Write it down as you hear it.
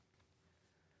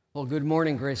Well, good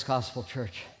morning, Grace Gospel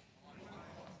Church.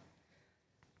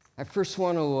 I first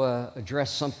want to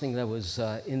address something that was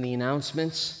in the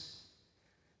announcements.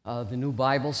 The new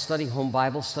Bible study, home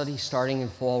Bible study, starting in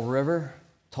Fall River,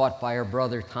 taught by our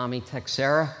brother Tommy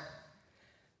Texera.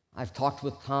 I've talked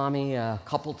with Tommy a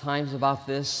couple times about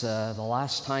this. The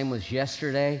last time was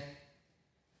yesterday.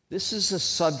 This is a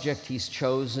subject he's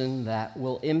chosen that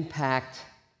will impact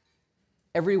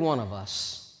every one of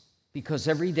us, because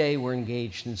every day we're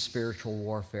engaged in spiritual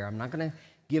warfare. I'm not going to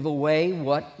give away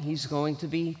what he's going to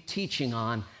be teaching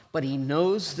on, but he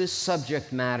knows this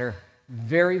subject matter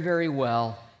very, very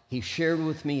well. He shared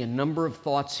with me a number of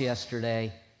thoughts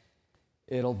yesterday.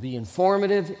 It'll be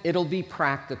informative, it'll be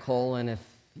practical, and if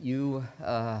you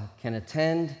can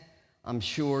attend, I'm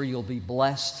sure you'll be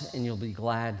blessed and you'll be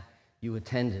glad you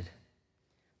attended.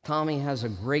 Tommy has a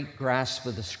great grasp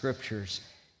of the Scriptures.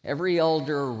 Every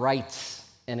elder writes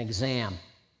an exam,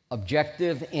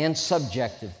 objective and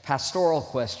subjective, pastoral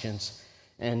questions.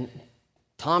 And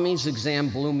Tommy's exam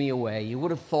blew me away. You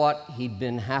would have thought he'd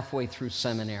been halfway through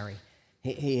seminary.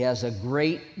 He has a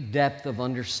great depth of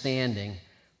understanding,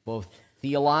 both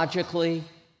theologically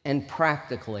and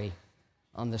practically,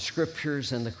 on the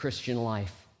Scriptures and the Christian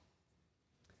life.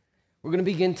 We're going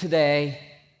to begin today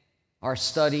our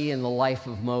study in the life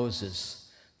of Moses.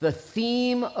 The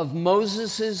theme of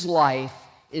Moses' life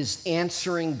is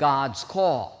answering God's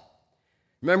call.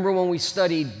 Remember when we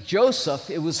studied Joseph,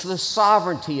 it was the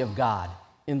sovereignty of God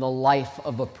in the life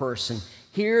of a person.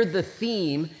 Here, the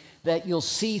theme that you'll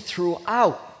see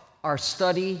throughout our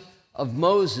study of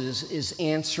Moses is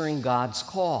answering God's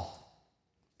call.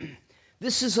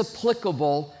 This is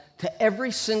applicable to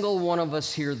every single one of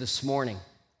us here this morning.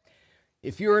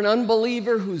 If you're an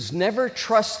unbeliever who's never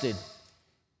trusted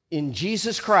in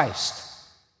Jesus Christ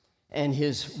and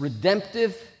his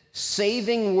redemptive,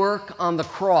 saving work on the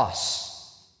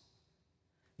cross,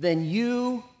 then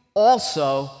you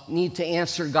also need to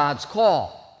answer God's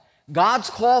call. God's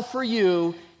call for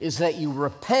you is that you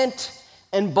repent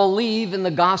and believe in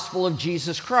the gospel of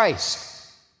Jesus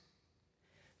Christ.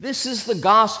 This is the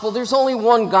gospel. There's only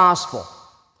one gospel.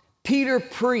 Peter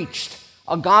preached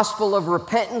a gospel of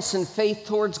repentance and faith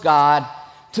towards God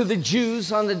to the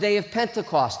Jews on the day of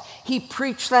Pentecost. He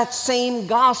preached that same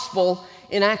gospel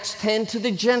in Acts 10 to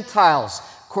the Gentiles,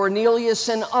 Cornelius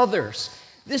and others.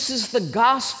 This is the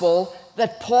gospel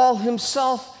that Paul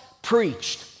himself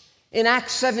preached in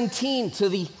Acts 17 to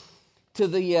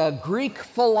the Greek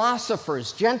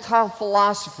philosophers, Gentile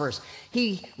philosophers.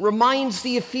 He reminds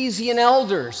the Ephesian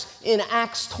elders in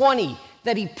Acts 20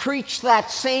 that he preached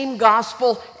that same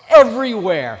gospel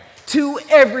everywhere, to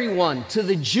everyone, to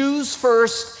the Jews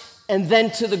first, and then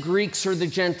to the Greeks or the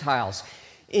Gentiles.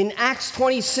 In Acts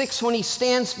 26, when he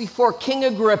stands before King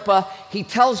Agrippa, he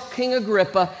tells King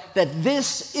Agrippa that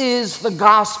this is the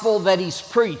gospel that he's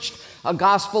preached, a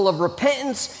gospel of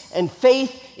repentance and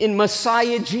faith in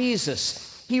Messiah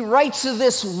Jesus. He writes of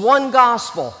this one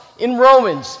gospel in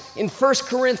Romans, in 1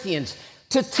 Corinthians,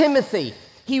 to Timothy.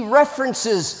 He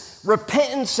references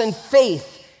repentance and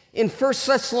faith in 1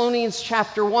 Thessalonians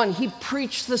chapter 1. He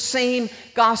preached the same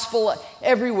gospel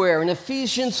everywhere. In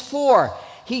Ephesians 4,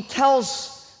 he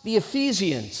tells the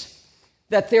Ephesians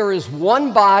that there is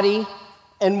one body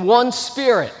and one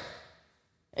Spirit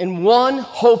and one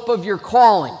hope of your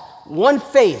calling, one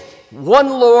faith, one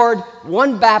Lord,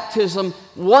 one baptism,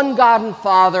 one God and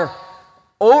Father,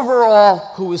 over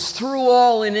all, who is through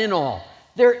all and in all.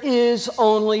 There is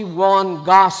only one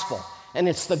gospel, and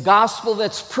it's the gospel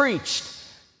that's preached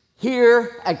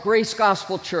here at Grace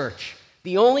Gospel Church,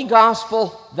 the only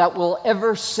gospel that will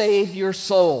ever save your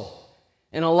soul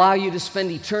and allow you to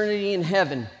spend eternity in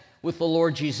heaven with the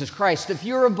Lord Jesus Christ. If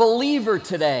you're a believer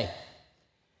today,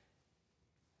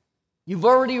 you've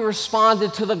already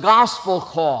responded to the gospel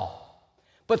call,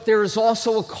 but there is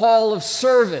also a call of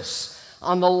service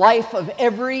on the life of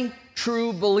every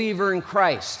true believer in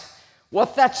Christ.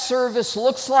 What that service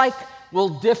looks like will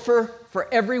differ for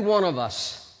every one of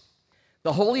us.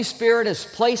 The Holy Spirit has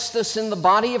placed us in the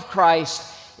body of Christ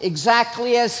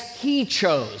exactly as He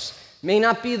chose. May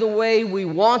not be the way we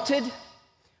wanted,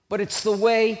 but it's the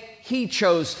way He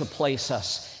chose to place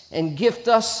us and gift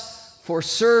us for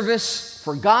service,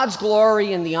 for God's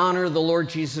glory and the honor of the Lord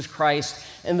Jesus Christ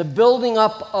and the building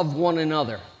up of one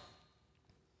another.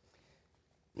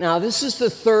 Now, this is the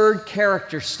third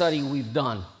character study we've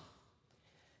done.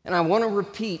 And I want to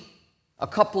repeat a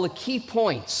couple of key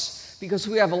points because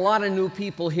we have a lot of new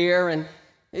people here, and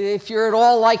if you're at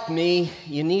all like me,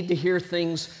 you need to hear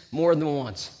things more than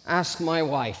once. Ask my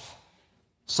wife.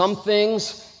 Some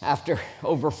things, after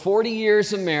over 40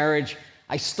 years of marriage,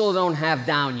 I still don't have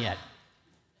down yet.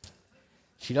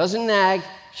 She doesn't nag,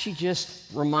 she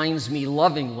just reminds me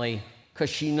lovingly because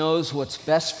she knows what's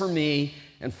best for me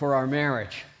and for our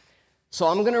marriage. So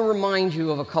I'm going to remind you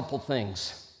of a couple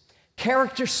things.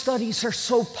 Character studies are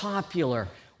so popular.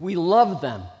 We love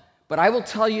them. But I will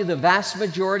tell you the vast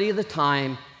majority of the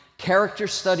time, character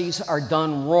studies are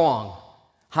done wrong.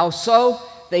 How so?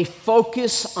 They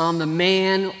focus on the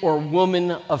man or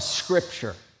woman of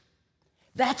Scripture.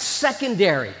 That's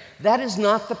secondary. That is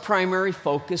not the primary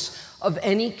focus of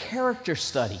any character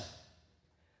study.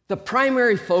 The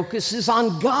primary focus is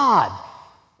on God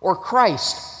or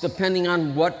Christ, depending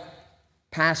on what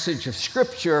passage of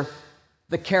Scripture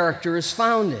the character is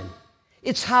found in.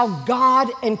 It's how God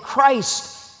and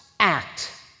Christ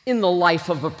act in the life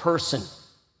of a person.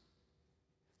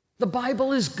 The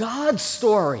Bible is God's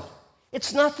story.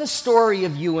 It's not the story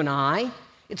of you and I.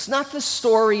 It's not the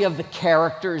story of the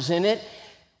characters in it.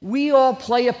 We all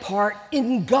play a part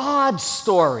in God's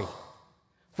story.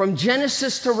 From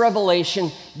Genesis to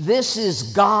Revelation, this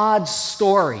is God's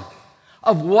story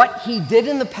of what He did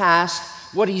in the past,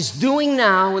 what He's doing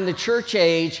now in the church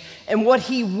age, and what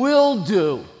He will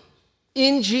do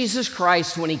in Jesus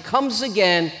Christ when He comes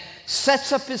again,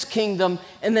 sets up His kingdom,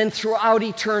 and then throughout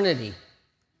eternity.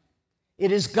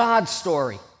 It is God's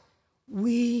story.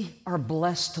 We are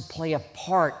blessed to play a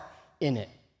part in it.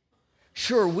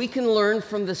 Sure, we can learn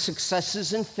from the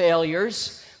successes and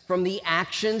failures, from the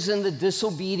actions and the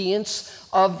disobedience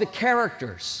of the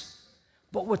characters.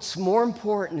 But what's more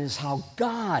important is how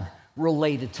God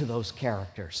related to those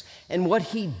characters and what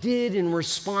He did in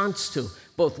response to,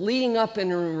 both leading up and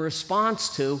in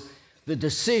response to, the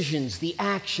decisions, the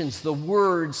actions, the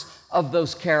words of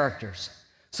those characters.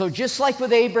 So just like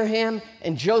with Abraham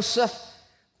and Joseph,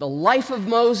 the life of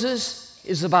Moses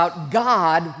is about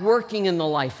God working in the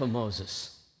life of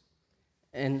Moses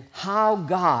and how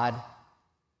God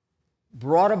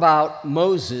brought about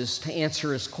Moses to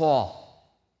answer his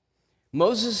call.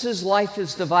 Moses' life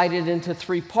is divided into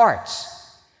three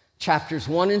parts. Chapters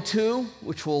 1 and 2,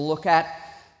 which we'll look at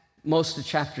most of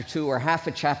chapter 2 or half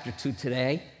of chapter 2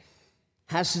 today,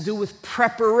 has to do with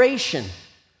preparation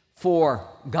for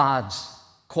God's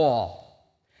call.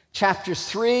 Chapters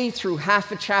 3 through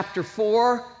half of chapter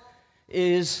 4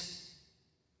 is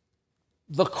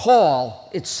the call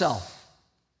itself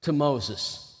to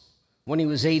Moses when he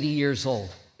was 80 years old.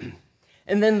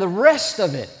 And then the rest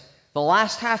of it, the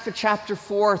last half of chapter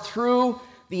 4 through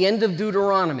the end of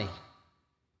Deuteronomy,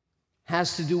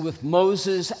 has to do with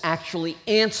Moses actually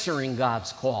answering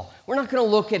God's call. We're not going to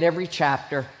look at every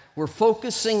chapter. We're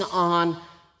focusing on,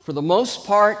 for the most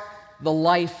part, the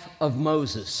life of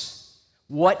Moses,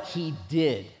 what he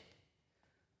did.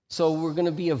 So we're going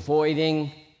to be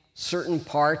avoiding certain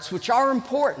parts which are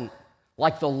important,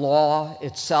 like the law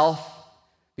itself,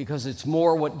 because it's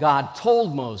more what God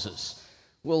told Moses.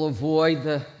 We'll avoid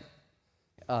the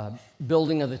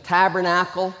building of the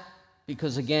tabernacle,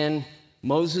 because again,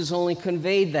 Moses only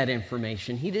conveyed that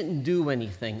information. He didn't do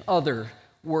anything. Other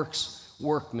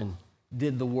workmen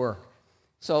did the work.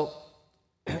 So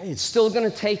it's still going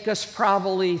to take us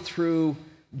probably through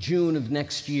June of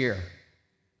next year,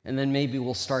 and then maybe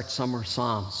we'll start Summer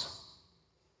Psalms.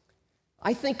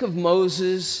 I think of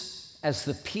Moses as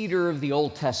the Peter of the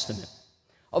Old Testament.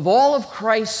 Of all of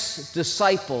Christ's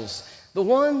disciples, the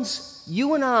one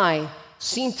you and I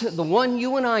seem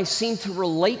to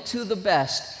relate to the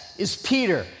best is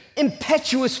Peter,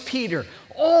 impetuous Peter.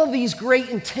 All these great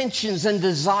intentions and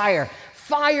desire,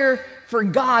 fire for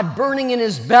God burning in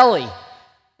his belly.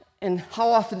 And how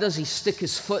often does he stick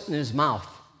his foot in his mouth?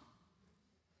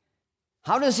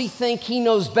 How does he think he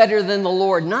knows better than the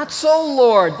Lord? Not so,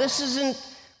 Lord. This isn't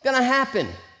going to happen.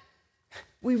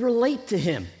 We relate to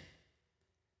him.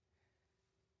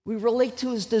 We relate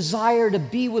to his desire to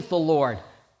be with the Lord.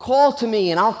 Call to me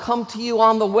and I'll come to you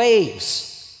on the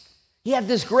waves. He had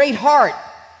this great heart,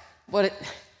 but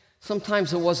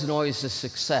sometimes it wasn't always a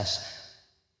success.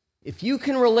 If you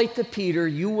can relate to Peter,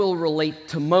 you will relate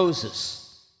to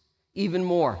Moses even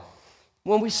more.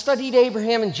 When we studied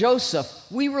Abraham and Joseph,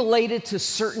 we related to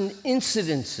certain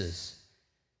incidents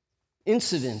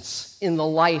in the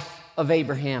life of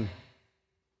Abraham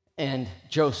and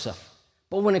Joseph.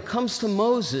 But when it comes to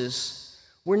Moses,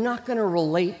 we're not going to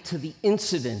relate to the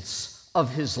incidents of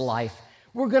his life.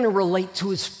 We're going to relate to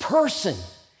his person,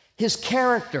 his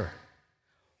character,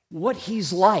 what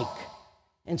he's like.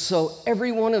 And so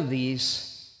every one of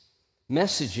these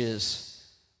messages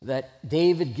that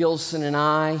David Gilson and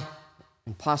I,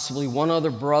 and possibly one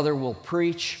other brother, will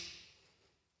preach,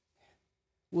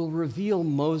 will reveal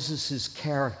Moses'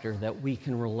 character that we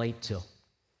can relate to.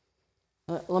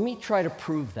 Let me try to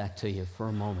prove that to you for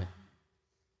a moment.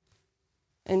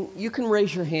 And you can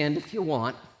raise your hand if you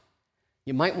want.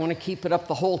 You might want to keep it up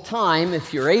the whole time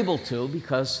if you're able to,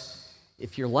 because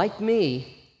if you're like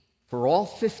me, for all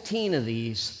 15 of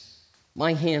these,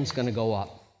 my hand's going to go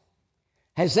up.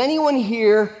 Has anyone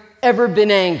here ever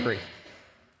been angry?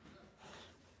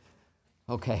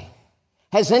 Okay.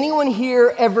 Has anyone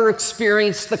here ever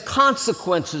experienced the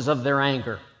consequences of their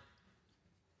anger?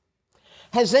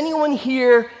 Has anyone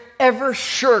here ever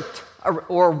shirked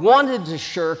or wanted to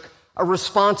shirk a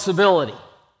responsibility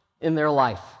in their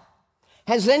life?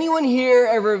 Has anyone here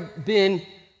ever been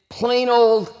plain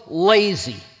old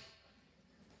lazy?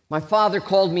 My father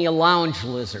called me a lounge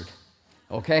lizard,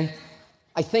 okay?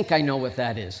 I think I know what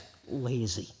that is,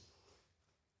 lazy.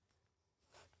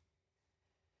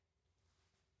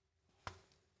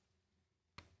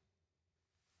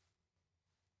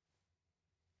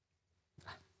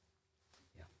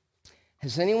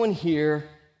 Has anyone here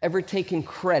ever taken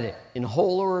credit, in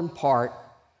whole or in part,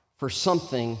 for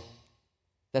something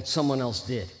that someone else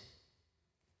did?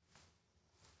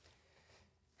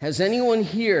 Has anyone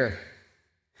here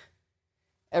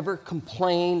ever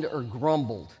complained or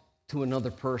grumbled to another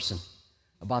person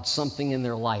about something in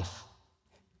their life?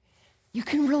 You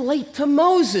can relate to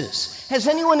Moses. Has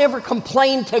anyone ever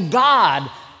complained to God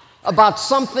about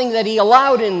something that he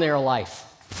allowed in their life?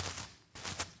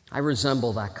 I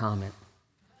resemble that comment.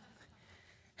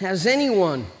 Has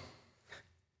anyone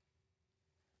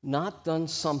not done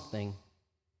something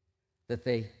that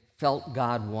they felt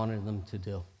God wanted them to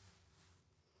do?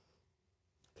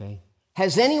 Okay.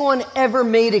 Has anyone ever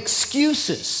made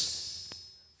excuses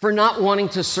for not wanting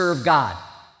to serve God?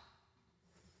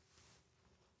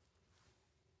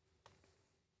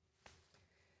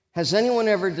 Has anyone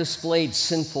ever displayed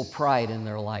sinful pride in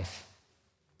their life?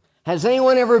 Has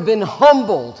anyone ever been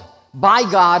humbled by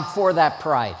God for that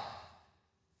pride?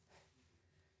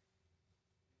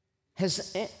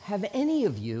 Have any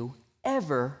of you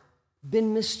ever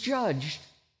been misjudged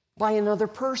by another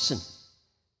person,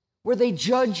 where they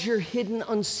judge your hidden,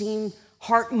 unseen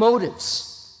heart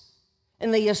motives,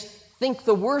 and they just think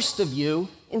the worst of you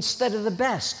instead of the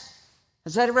best?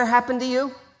 Has that ever happened to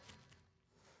you?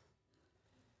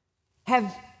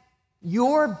 Have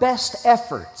your best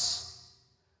efforts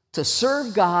to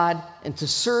serve God and to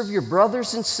serve your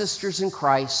brothers and sisters in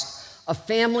Christ, a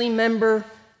family member,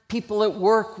 people at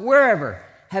work, wherever,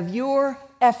 have your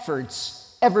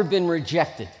efforts ever been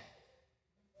rejected?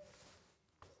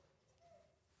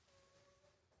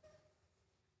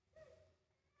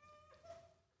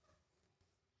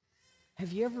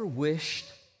 Have you ever wished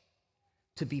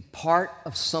to be part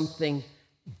of something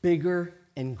bigger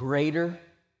and greater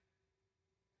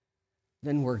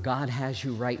than where God has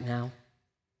you right now?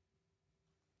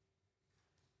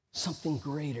 Something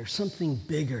greater, something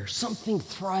bigger, something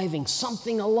thriving,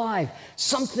 something alive,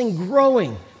 something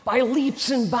growing by leaps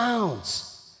and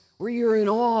bounds, where you're in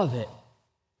awe of it.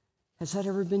 Has that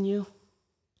ever been you?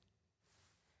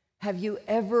 Have you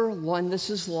ever, this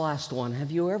is the last one,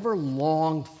 have you ever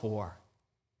longed for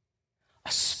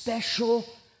a special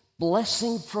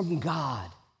blessing from God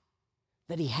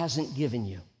that he hasn't given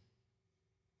you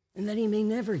and that he may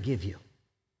never give you?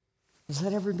 Has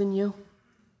that ever been you?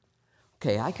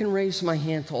 Okay, I can raise my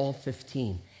hand to all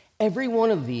 15. Every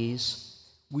one of these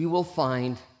we will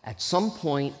find at some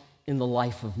point in the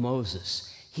life of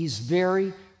Moses. He's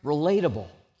very relatable.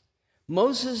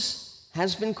 Moses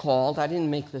has been called, I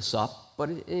didn't make this up, but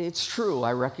it's true,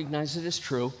 I recognize it as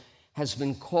true, has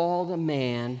been called a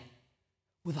man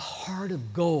with a heart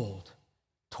of gold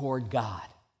toward God,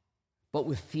 but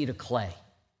with feet of clay.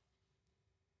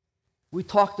 We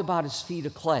talked about his feet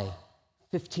of clay,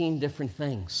 15 different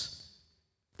things.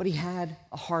 But he had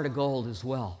a heart of gold as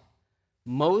well.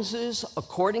 Moses,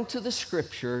 according to the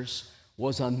scriptures,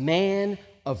 was a man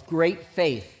of great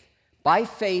faith. By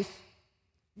faith,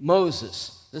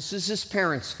 Moses, this is his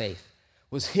parents' faith,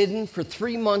 was hidden for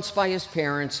 3 months by his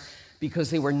parents because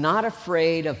they were not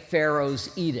afraid of Pharaoh's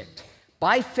edict.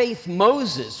 By faith,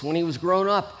 Moses, when he was grown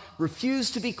up,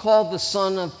 refused to be called the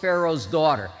son of Pharaoh's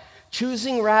daughter,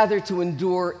 choosing rather to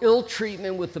endure ill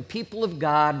treatment with the people of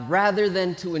God rather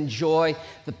than to enjoy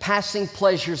the passing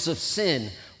pleasures of sin.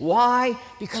 Why?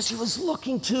 Because he was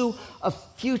looking to a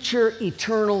future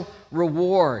eternal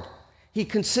reward. He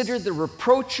considered the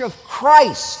reproach of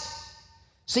Christ.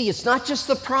 See, it's not just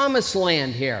the promised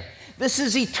land here. This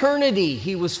is eternity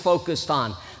he was focused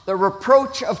on. The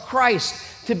reproach of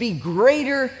Christ to be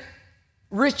greater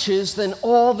riches than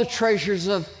all the treasures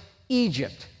of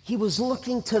Egypt. He was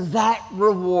looking to that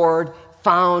reward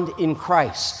found in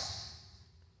Christ.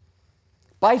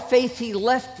 By faith he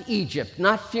left Egypt,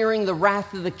 not fearing the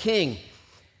wrath of the king,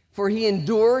 for he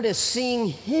endured as seeing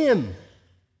him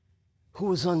who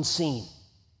was unseen?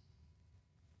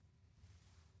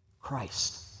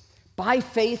 Christ. By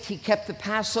faith, he kept the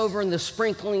Passover and the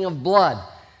sprinkling of blood,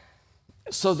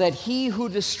 so that he who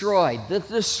destroyed, the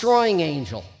destroying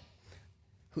angel,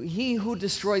 he who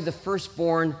destroyed the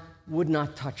firstborn would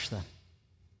not touch them.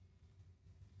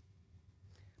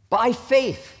 By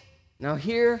faith. Now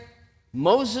here,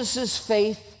 Moses'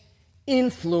 faith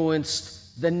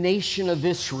influenced the nation of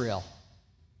Israel.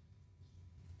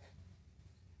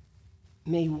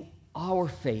 May our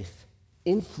faith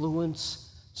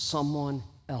influence someone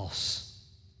else.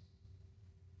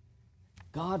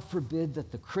 God forbid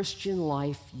that the Christian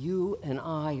life you and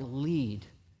I lead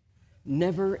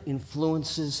never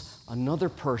influences another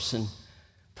person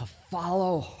to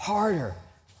follow harder,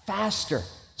 faster,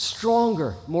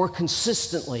 stronger, more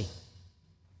consistently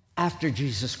after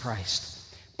Jesus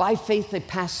Christ. By faith, they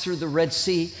passed through the Red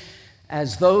Sea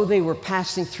as though they were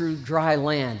passing through dry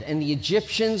land, and the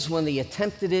Egyptians, when they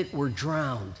attempted it, were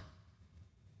drowned.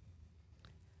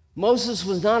 Moses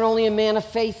was not only a man of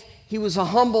faith, he was a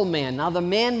humble man. Now, the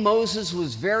man Moses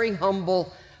was very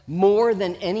humble, more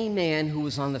than any man who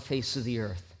was on the face of the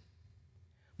earth.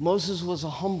 Moses was a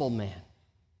humble man.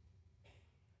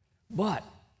 But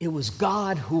it was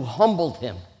God who humbled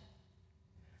him,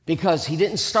 because he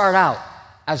didn't start out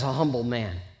as a humble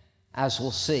man, as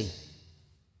we'll see.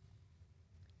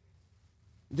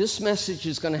 This message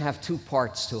is going to have two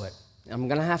parts to it. I'm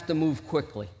going to have to move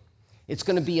quickly. It's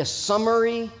going to be a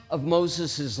summary of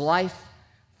Moses' life,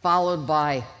 followed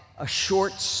by a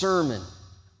short sermon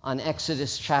on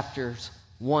Exodus chapters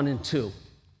 1 and 2.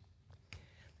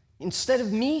 Instead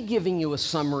of me giving you a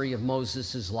summary of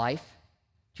Moses' life,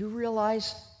 do you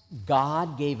realize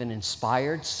God gave an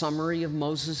inspired summary of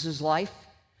Moses' life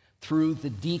through the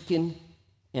deacon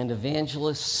and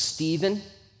evangelist Stephen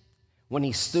when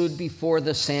he stood before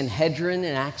the Sanhedrin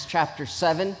in Acts chapter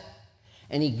 7,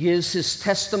 and he gives his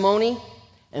testimony,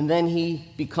 and then he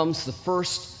becomes the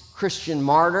first Christian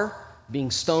martyr, being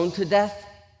stoned to death.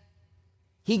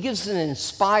 He gives an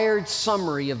inspired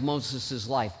summary of Moses'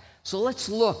 life. So let's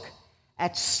look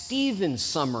at Stephen's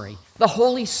summary, the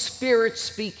Holy Spirit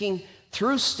speaking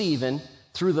through Stephen,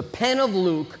 through the pen of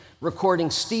Luke, recording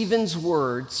Stephen's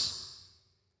words.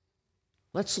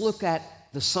 Let's look at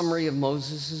the summary of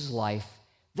Moses' life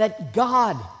that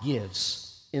God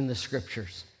gives in the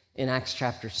Scriptures in Acts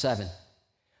chapter 7.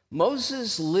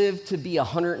 Moses lived to be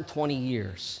 120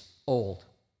 years old.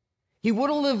 He would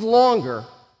have lived longer,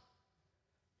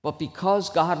 but because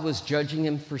God was judging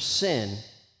him for sin,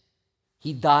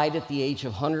 he died at the age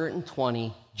of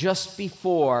 120, just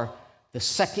before the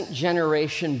second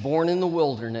generation born in the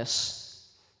wilderness,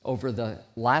 over the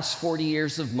last 40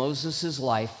 years of Moses'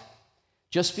 life,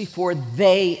 just before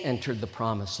they entered the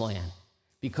promised land.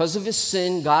 Because of his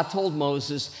sin, God told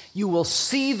Moses, you will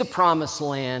see the promised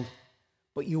land,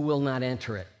 but you will not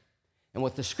enter it. And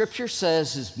what the scripture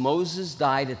says is Moses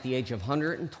died at the age of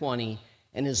 120,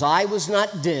 and his eye was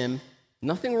not dim.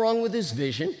 Nothing wrong with his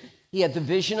vision. He had the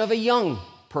vision of a young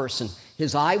person.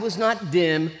 His eye was not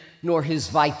dim, nor his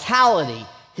vitality,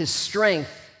 his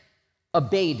strength,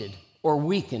 abated or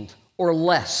weakened or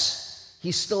less.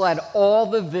 He still had all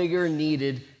the vigor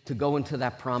needed to go into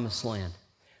that promised land.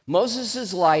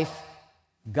 Moses' life,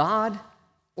 God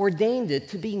ordained it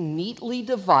to be neatly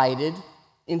divided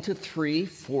into 3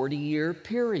 40-year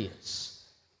periods.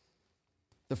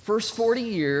 The first 40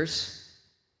 years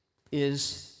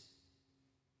is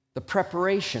the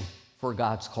preparation for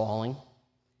God's calling.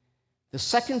 The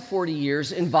second 40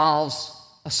 years involves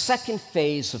a second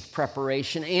phase of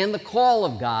preparation and the call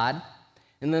of God.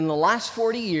 And then the last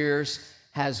 40 years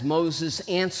has Moses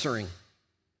answering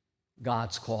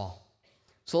God's call.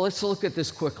 So let's look at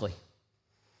this quickly.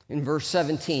 In verse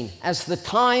 17, as the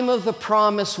time of the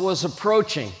promise was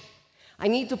approaching, I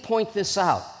need to point this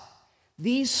out.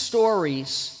 These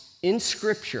stories in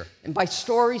Scripture, and by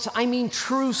stories I mean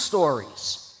true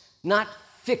stories, not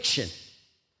fiction.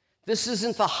 This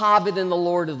isn't The Hobbit and the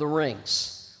Lord of the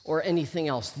Rings or anything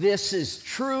else. This is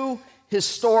true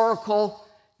historical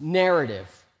narrative.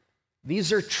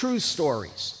 These are true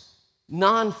stories,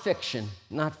 non-fiction,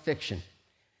 not fiction.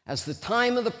 As the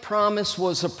time of the promise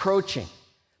was approaching,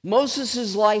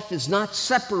 Moses' life is not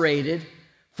separated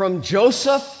from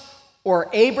Joseph or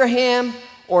Abraham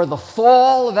or the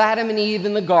fall of Adam and Eve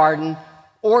in the garden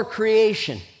or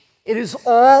creation. It is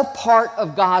all part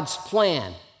of God's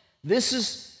plan. This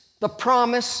is the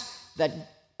promise that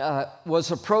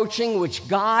was approaching, which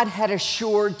God had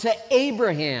assured to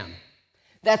Abraham,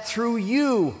 that through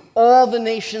you all the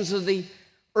nations of the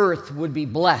earth would be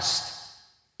blessed.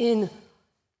 In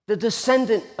the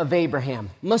descendant of Abraham,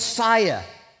 Messiah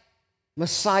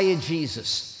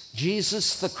Jesus.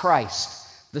 Jesus the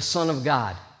Christ, the Son of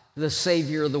God, the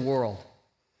Savior of the world.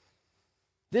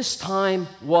 This time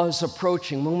was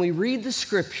approaching. When we read the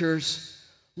scriptures,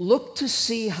 look to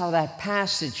see how that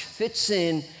passage fits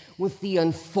in with the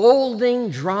unfolding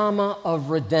drama of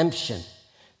redemption.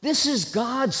 This is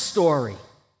God's story,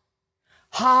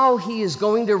 how he is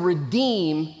going to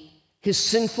redeem his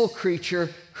sinful creature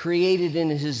created in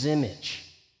his image.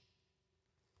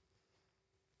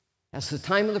 As the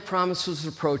time of the promise was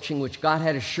approaching, which God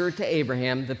had assured to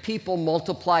Abraham, the people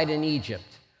multiplied in Egypt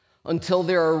until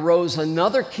there arose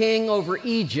another king over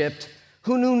Egypt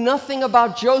who knew nothing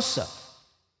about Joseph.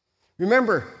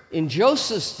 Remember, in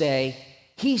Joseph's day,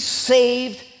 he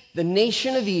saved the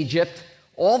nation of Egypt,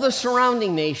 all the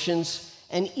surrounding nations,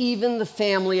 and even the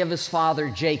family of his father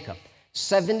Jacob.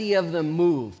 70 of them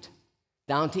moved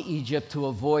down to Egypt to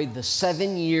avoid the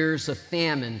 7 years of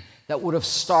famine that would have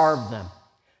starved them.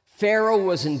 Pharaoh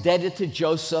was indebted to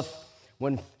Joseph.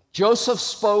 When Joseph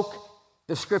spoke,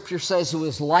 the scripture says it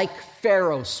was like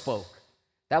Pharaoh spoke.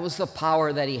 That was the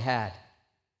power that he had.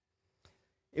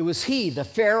 It was he, the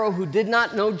Pharaoh who did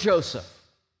not know Joseph,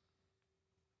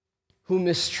 who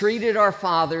mistreated our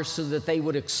fathers so that they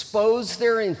would expose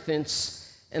their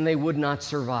infants and they would not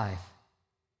survive.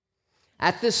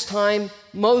 At this time,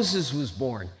 Moses was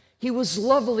born. He was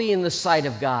lovely in the sight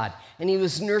of God, and he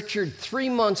was nurtured 3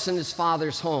 months in his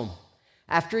father's home.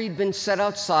 After he'd been set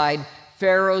outside,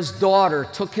 Pharaoh's daughter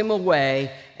took him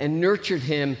away and nurtured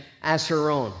him as her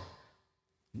own.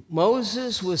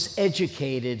 Moses was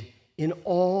educated in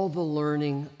all the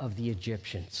learning of the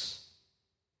Egyptians.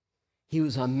 He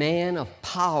was a man of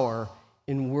power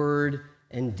in word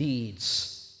and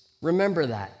deeds. Remember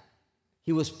that.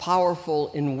 He was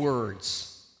powerful in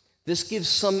words. This gives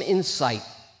some insight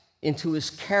into his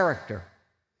character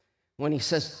when he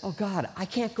says, "Oh God, I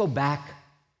can't go back.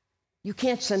 You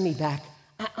can't send me back.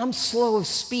 I'm slow of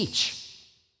speech."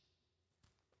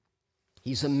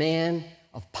 He's a man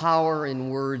of power in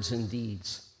words and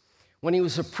deeds. When he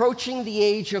was approaching the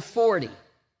age of 40,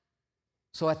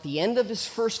 so at the end of his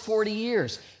first 40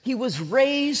 years, he was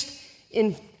raised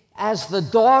as the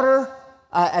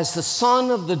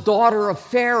son of the daughter of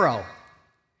Pharaoh.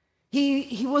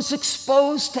 He was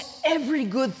exposed to every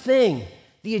good thing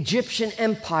the Egyptian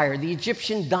empire, the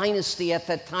Egyptian dynasty at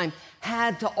that time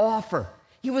had to offer.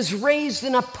 He was raised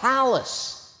in a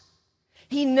palace.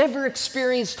 He never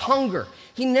experienced hunger.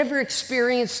 He never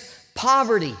experienced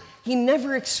poverty. He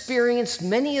never experienced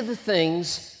many of the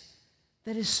things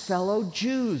that his fellow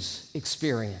Jews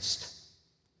experienced.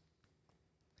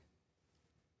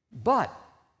 But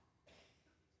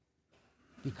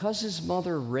because his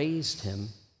mother raised him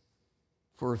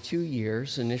for a few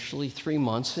years, initially 3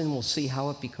 months, and we'll see how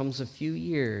it becomes a few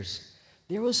years,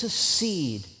 there was a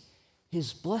seed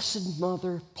his blessed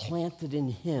mother planted in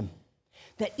him,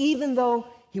 that even though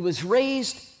he was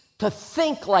raised to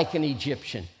think like an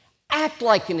Egyptian, act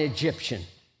like an Egyptian,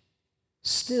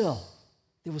 still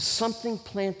there was something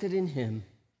planted in him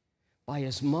by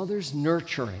his mother's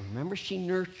nurturing. Remember, she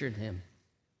nurtured him,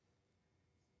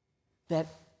 that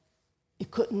it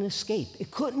couldn't escape.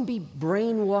 It couldn't be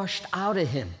brainwashed out of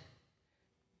him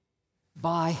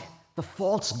by the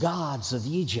false gods of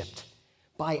Egypt,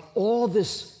 by all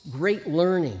this great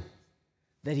learning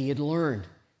that he had learned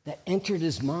that entered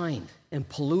his mind and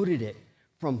polluted it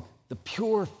from the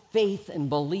pure faith and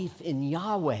belief in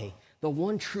Yahweh, the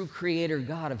one true creator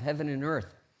God of heaven and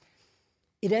earth.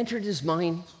 It entered his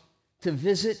mind to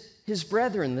visit his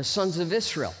brethren, the sons of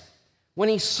Israel. When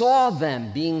he saw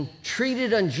them being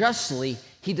treated unjustly,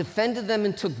 he defended them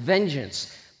and took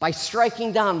vengeance by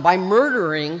striking down, by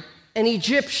murdering an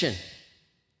Egyptian.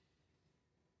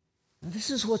 Now, this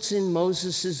is what's in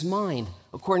Moses' mind,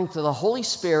 according to the Holy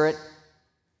Spirit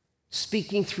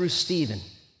speaking through Stephen,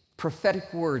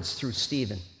 prophetic words through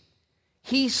Stephen.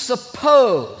 He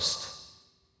supposed,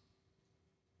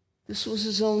 this was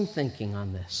his own thinking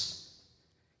on this,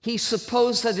 he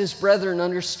supposed that his brethren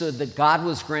understood that God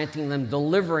was granting them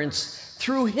deliverance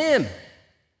through him,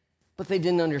 but they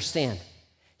didn't understand.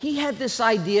 He had this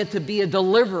idea to be a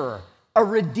deliverer, a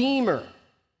redeemer,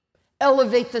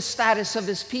 elevate the status of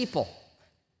his people.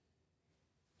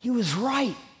 He was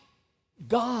right.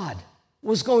 God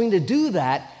was going to do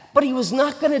that, but he was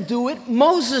not going to do it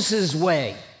Moses'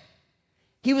 way.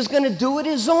 He was going to do it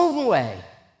his own way.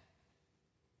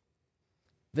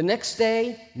 The next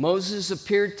day, Moses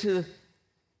appeared to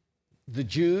the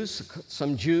Jews,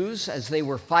 some Jews, as they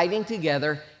were fighting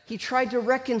together. He tried to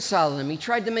reconcile them. He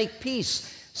tried to make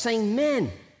peace, saying,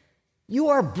 "Men, you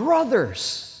are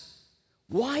brothers.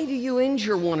 Why do you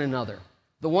injure one another?"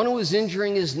 The one who was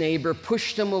injuring his neighbor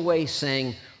pushed him away,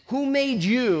 saying, "Who made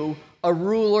you a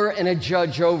ruler and a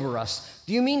judge over us.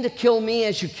 Do you mean to kill me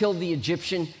as you killed the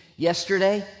Egyptian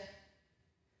yesterday?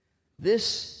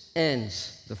 This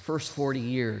ends the first 40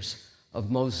 years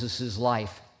of Moses'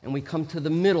 life, and we come to the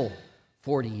middle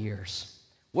 40 years.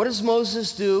 What does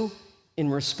Moses do in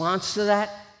response to that?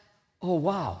 Oh,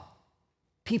 wow.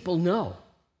 People know.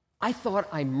 I thought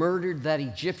I murdered that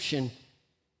Egyptian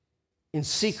in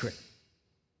secret.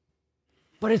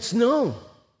 But it's known.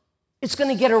 It's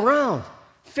going to get around.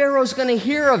 Pharaoh's going to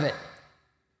hear of it.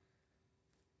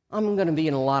 I'm going to be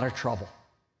in a lot of trouble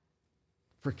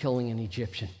for killing an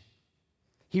Egyptian.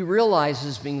 He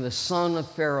realizes being the son of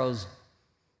Pharaoh's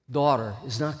daughter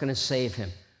is not going to save him.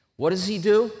 What does he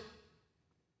do?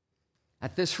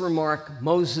 At this remark,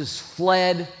 Moses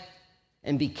fled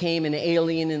and became an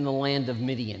alien in the land of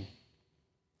Midian.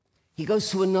 He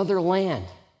goes to another land.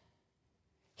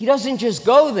 He doesn't just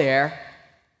go there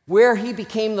where he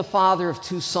became the father of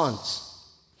 2 sons.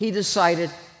 He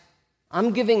decided,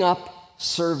 I'm giving up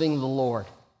serving the Lord.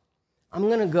 I'm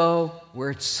going to go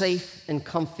where it's safe and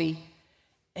comfy,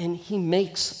 and he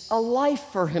makes a life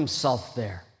for himself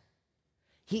there.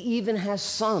 He even has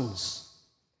sons.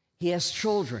 He has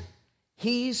children.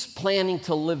 He's planning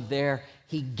to live there.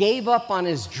 He gave up on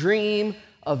his dream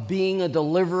of being a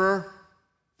deliverer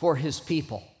for his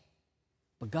people.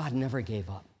 But God never gave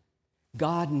up.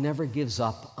 God never gives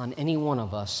up on any one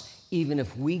of us, even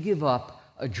if we give up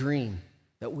a dream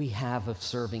that we have of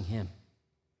serving him.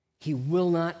 He will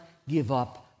not give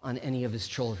up on any of his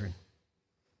children.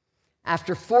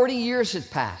 After 40 years had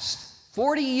passed,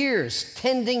 40 years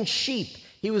tending sheep,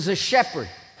 he was a shepherd.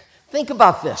 Think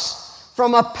about this.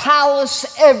 From a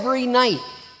palace every night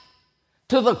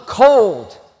to the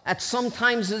cold at some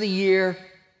times of the year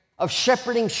of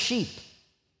shepherding sheep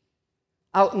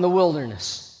out in the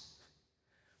wilderness.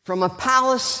 From a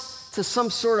palace to some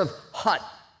sort of hut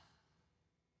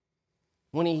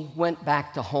when he went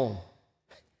back to home.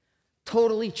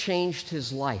 Totally changed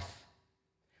his life.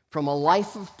 From a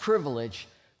life of privilege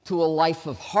to a life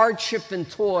of hardship and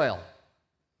toil.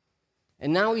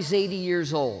 And now he's 80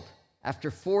 years old.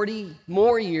 After 40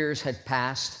 more years had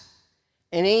passed,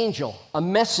 an angel, a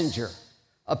messenger,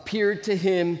 appeared to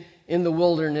him in the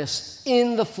wilderness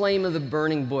in the flame of the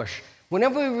burning bush.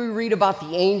 Whenever we read about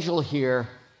the angel here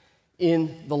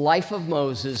in the life of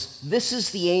Moses, this is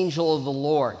the angel of the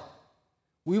Lord.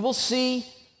 We will see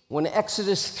when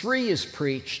Exodus 3 is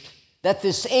preached that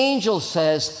this angel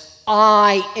says,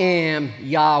 I am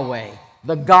Yahweh,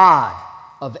 the God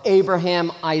of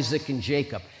Abraham, Isaac, and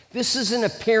Jacob. This is an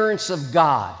appearance of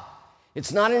God.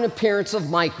 It's not an appearance of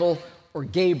Michael or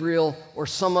Gabriel or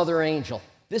some other angel.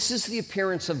 This is the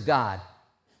appearance of God.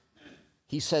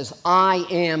 He says, I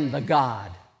am the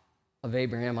God of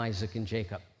Abraham, Isaac, and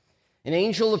Jacob. An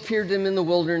angel appeared to him in the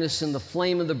wilderness in the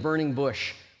flame of the burning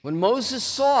bush. When Moses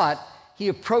saw it, he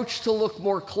approached to look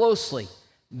more closely.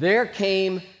 There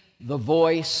came the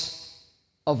voice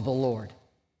of the Lord.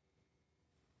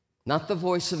 Not the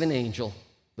voice of an angel,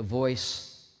 the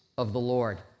voice of the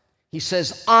Lord. He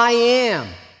says, I am.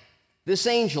 This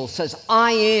angel says,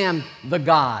 I am the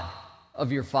God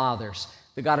of your fathers,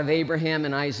 the God of Abraham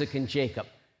and Isaac and Jacob.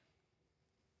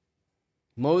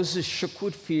 Moses shook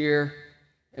with fear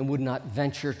and would not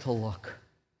venture to look.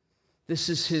 This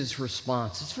is his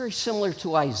response. It's very similar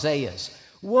to Isaiah's.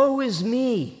 Woe is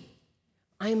me!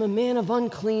 I am a man of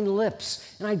unclean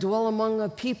lips, and I dwell among a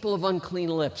people of unclean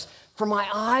lips. For my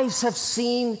eyes have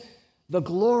seen the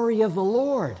glory of the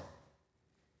Lord.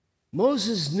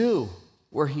 Moses knew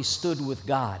where he stood with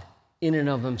God in and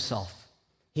of himself.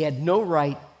 He had no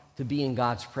right to be in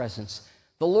God's presence.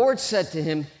 The Lord said to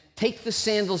him, take the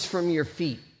sandals from your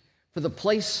feet, for the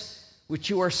place which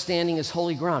you are standing is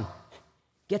holy ground.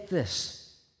 Get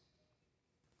this.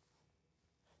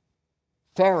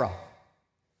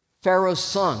 Pharaoh's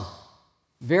son,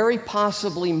 very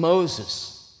possibly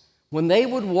Moses, when they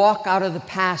would walk out of the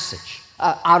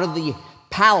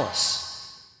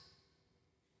palace,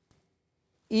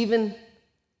 even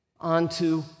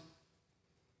onto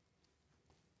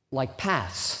like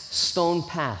paths, stone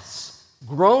paths,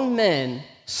 grown men,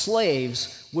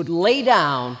 slaves, would lay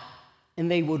down and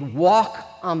they would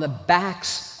walk on the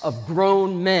backs of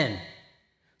grown men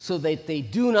so that they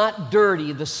do not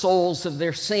dirty the soles of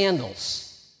their sandals.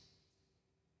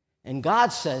 And God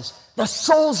says, the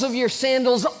soles of your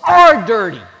sandals are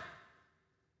dirty.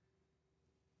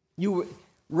 You were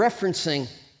referencing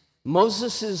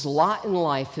Moses' lot in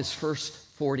life his first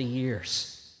 40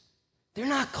 years. They're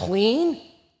not clean.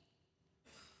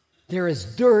 They're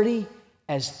as dirty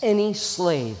as any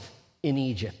slave in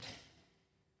Egypt.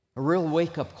 A real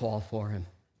wake-up call for him.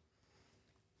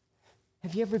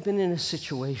 Have you ever been in a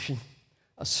situation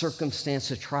a circumstance,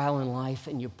 a trial in life,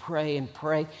 and you pray and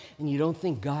pray, and you don't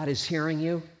think God is hearing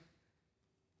you?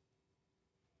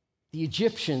 The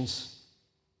Egyptians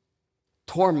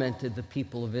tormented the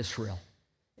people of Israel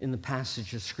in the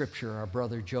passage of Scripture our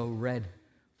brother Joe read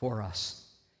for us.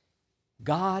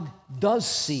 God does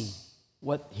see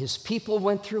what his people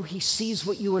went through. He sees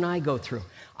what you and I go through.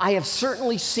 I have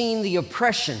certainly seen the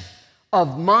oppression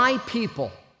of my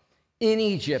people in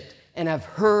Egypt and have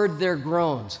heard their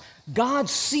groans. God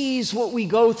sees what we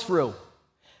go through.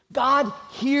 God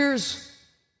hears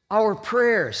our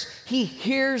prayers. He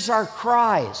hears our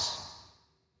cries.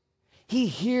 He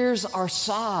hears our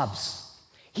sobs.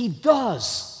 He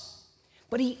does.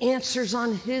 But he answers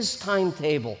on his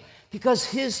timetable because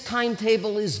his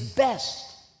timetable is best.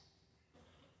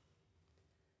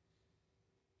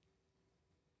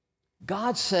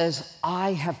 God says,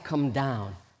 I have come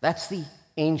down. That's the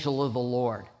angel of the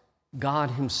Lord,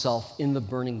 God himself in the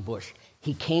burning bush.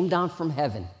 He came down from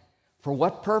heaven. For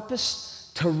what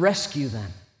purpose? To rescue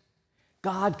them.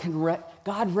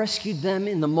 God rescued them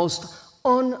in the most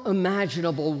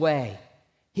unimaginable way.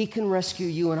 He can rescue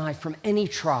you and I from any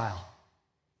trial,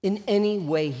 in any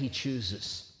way he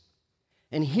chooses.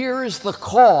 And here is the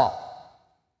call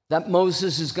that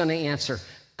Moses is going to answer.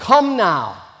 Come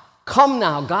now. Come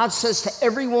now. God says to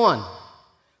everyone,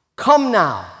 come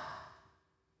now,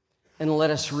 and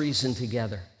let us reason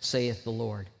together, saith the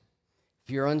Lord.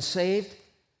 If you're unsaved,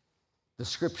 the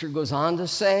Scripture goes on to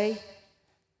say,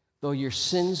 though your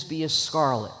sins be as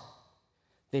scarlet,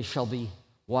 they shall be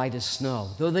white as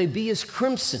snow. Though they be as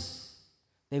crimson,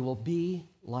 they will be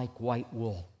like white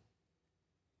wool.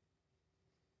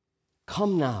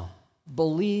 Come now,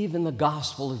 believe in the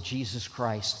gospel of Jesus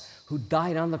Christ, who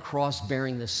died on the cross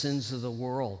bearing the sins of the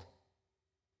world.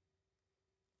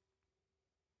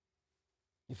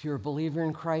 If you're a believer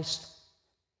in Christ,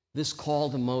 this call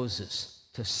to Moses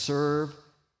to serve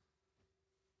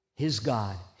his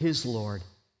God, his Lord,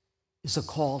 is a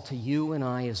call to you and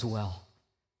I as well.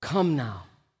 Come now.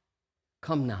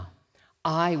 Come now.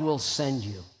 I will send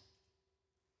you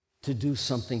to do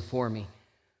something for me.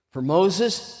 For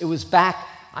Moses, it was back.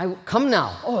 Come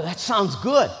now. Oh, that sounds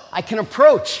good. I can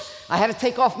approach. I had to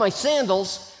take off my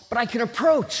sandals, but I can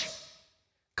approach.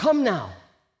 Come now.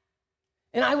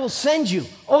 And I will send you.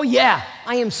 Oh, yeah.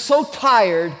 I am so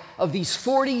tired of these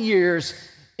 40 years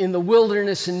in the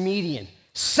wilderness in Midian.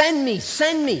 Send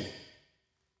me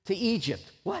to Egypt.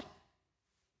 What?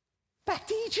 Back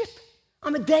to Egypt?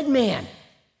 I'm a dead man.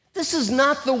 This is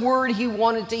not the word he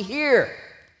wanted to hear.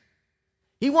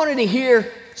 He wanted to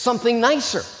hear something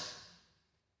nicer.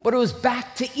 But it was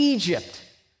back to Egypt,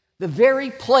 the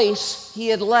very place he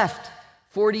had left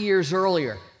 40 years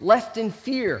earlier, left in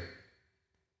fear.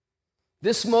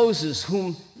 This Moses,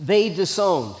 whom they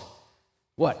disowned,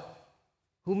 what?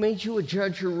 Who made you a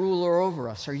judge or ruler over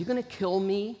us? Are you going to kill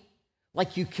me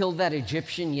like you killed that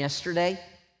Egyptian yesterday?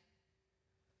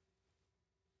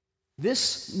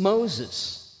 This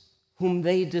Moses, whom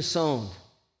they disowned,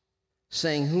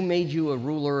 saying, who made you a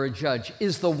ruler or a judge,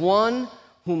 is the one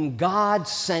whom God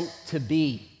sent to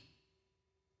be.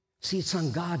 See, it's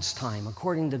on God's time,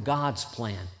 according to God's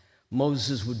plan.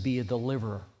 Moses would be a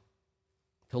deliverer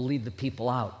to lead the people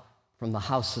out from the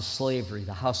house of slavery,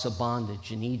 the house of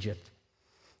bondage in Egypt.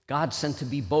 God sent to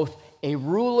be both a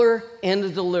ruler and a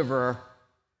deliverer,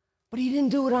 but he didn't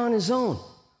do it on his own.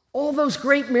 All those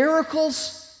great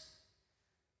miracles,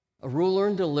 a ruler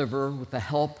and deliverer with the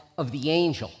help of the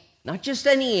angel. Not just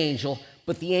any angel,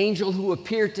 but the angel who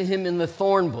appeared to him in the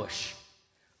thorn bush,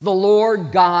 the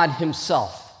Lord God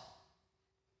himself.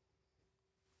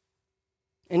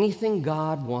 Anything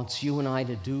God wants you and I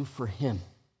to do for him,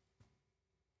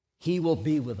 he will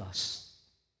be with us.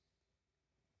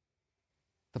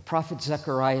 The prophet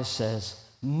Zechariah says,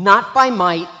 not by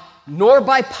might, nor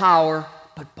by power,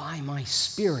 but by my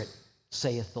Spirit,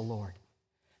 saith the Lord.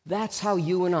 That's how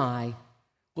you and I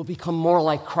will become more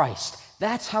like Christ.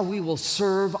 That's how we will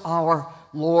serve our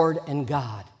Lord and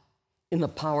God, in the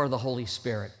power of the Holy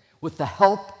Spirit, with the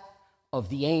help of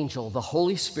the angel, the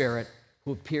Holy Spirit,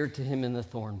 who appeared to him in the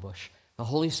thorn bush, the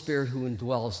Holy Spirit who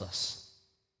indwells us.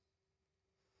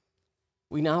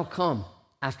 We now come,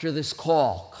 after this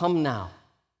call, come now,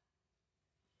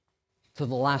 to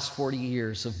the last 40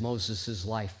 years of Moses'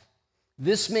 life.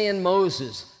 This man,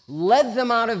 Moses, led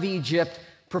them out of Egypt,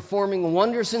 performing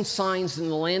wonders and signs in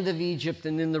the land of Egypt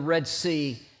and in the Red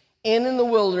Sea and in the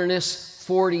wilderness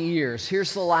 40 years.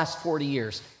 Here's the last 40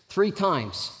 years. 3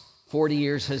 times 40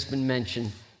 years has been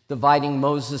mentioned, dividing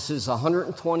Moses'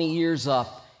 120 years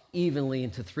up evenly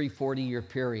into 3 40-year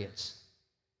periods.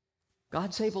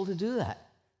 God's able to do that.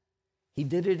 He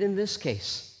did it in this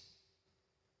case.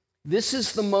 This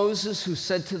is the Moses who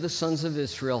said to the sons of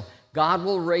Israel, God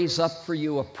will raise up for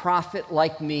you a prophet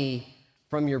like me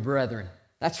from your brethren.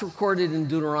 That's recorded in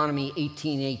Deuteronomy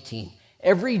 18:18.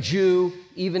 Every Jew,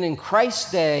 even in Christ's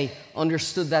day,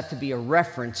 understood that to be a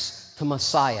reference to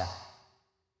Messiah.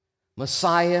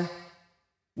 Messiah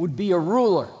would be a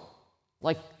ruler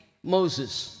like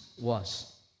Moses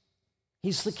was.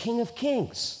 He's the King of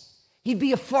Kings. He'd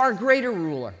be a far greater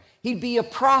ruler. He'd be a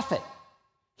prophet.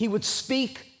 He would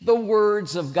speak the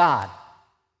words of God.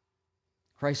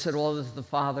 Christ said, all that the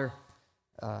Father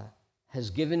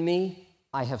has given me,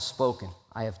 I have spoken,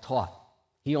 I have taught.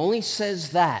 He only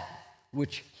says that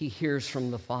which he hears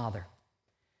from the Father.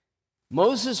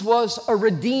 Moses was a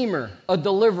redeemer, a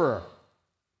deliverer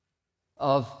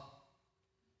of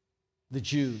the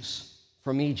Jews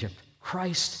from Egypt.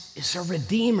 Christ is a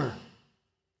redeemer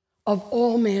of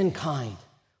all mankind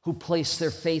who place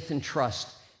their faith and trust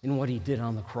in what he did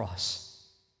on the cross.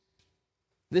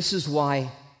 This is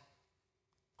why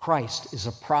Christ is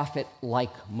a prophet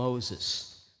like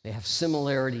Moses. They have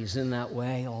similarities in that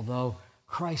way, although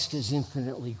Christ is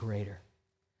infinitely greater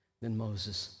than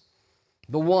Moses.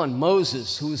 The one,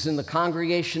 Moses, who was in the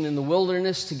congregation in the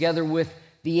wilderness together with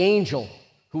the angel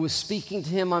who was speaking to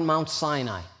him on Mount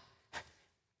Sinai.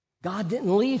 God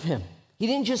didn't leave him. He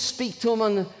didn't just speak to him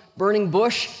on the burning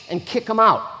bush and kick him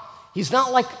out. He's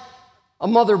not like a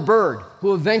mother bird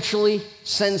who eventually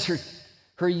sends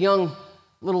her young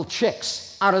little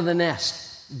chicks out of the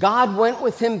nest. God went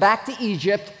with him back to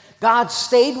Egypt. God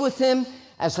stayed with him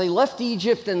as they left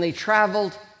Egypt and they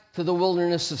traveled to the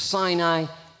wilderness of Sinai,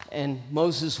 and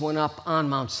Moses went up on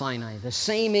Mount Sinai. The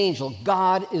same angel,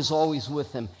 God is always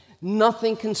with him.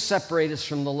 Nothing can separate us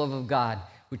from the love of God,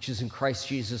 which is in Christ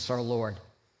Jesus our Lord.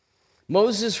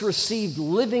 Moses received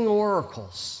living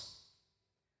oracles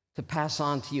to pass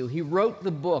on to you. He wrote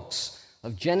the books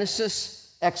of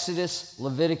Genesis, Exodus,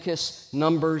 Leviticus,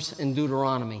 Numbers, and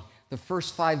Deuteronomy, the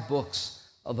first 5 books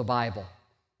of the Bible.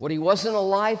 What he wasn't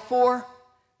alive for,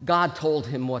 God told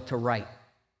him what to write.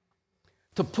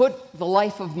 To put the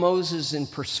life of Moses in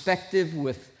perspective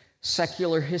with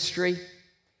secular history,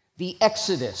 the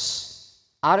Exodus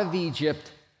out of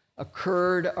Egypt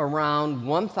occurred around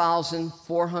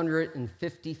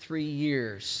 1,453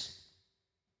 years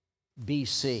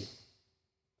BC.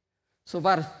 So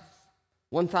about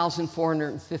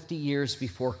 1,450 years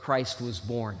before Christ was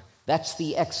born. That's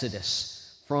the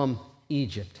Exodus from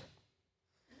Egypt.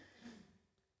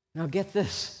 Now get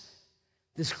this.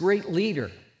 This great leader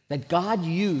that God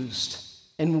used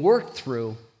and worked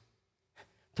through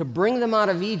to bring them out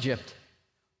of Egypt,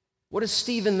 what does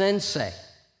Stephen then say?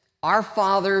 Our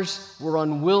fathers were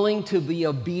unwilling to be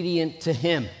obedient to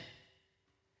him,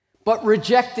 but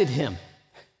rejected him.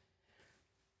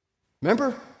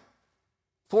 Remember,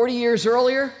 40 years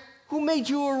earlier, who made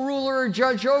you a ruler or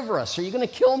judge over us? Are you going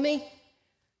to kill me?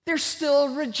 They're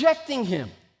still rejecting him.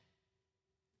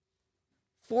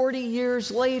 40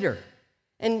 years later,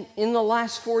 and in the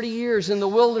last 40 years in the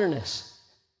wilderness,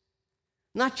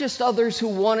 not just others who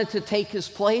wanted to take his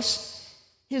place,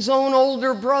 his own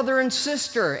older brother and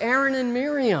sister, Aaron and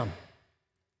Miriam.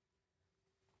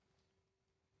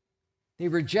 They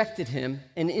rejected him,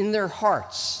 and in their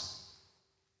hearts,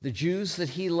 the Jews that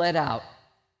he led out,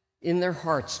 in their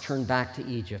hearts turned back to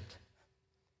Egypt.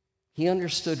 He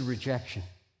understood rejection.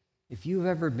 If you've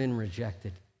ever been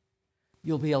rejected,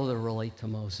 you'll be able to relate to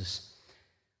Moses.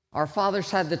 Our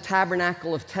fathers had the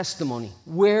tabernacle of testimony,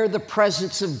 where the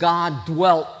presence of God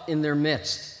dwelt in their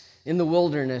midst, in the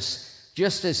wilderness,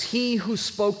 just as he who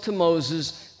spoke to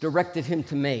Moses directed him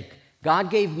to make. God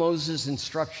gave Moses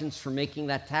instructions for making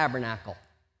that tabernacle.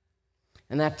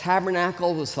 And that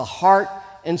tabernacle was the heart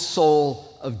and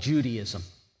soul of Judaism,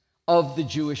 of the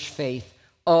Jewish faith,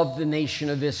 of the nation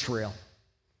of Israel.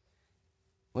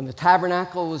 When the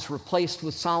tabernacle was replaced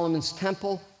with Solomon's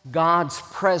temple, God's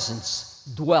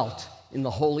presence dwelt in the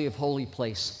Holy of Holy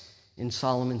place in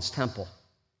Solomon's temple.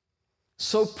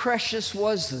 So precious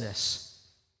was this,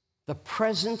 the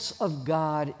presence of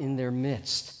God in their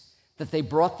midst, that they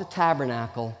brought the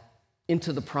tabernacle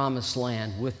into the promised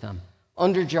land with them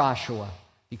under Joshua,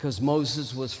 because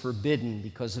Moses was forbidden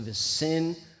because of his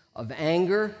sin of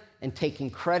anger and taking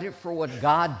credit for what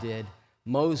God did.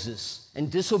 Moses,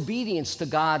 and disobedience to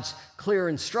God's clear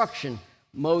instruction,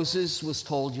 Moses was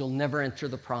told, you'll never enter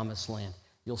the promised land.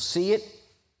 You'll see it,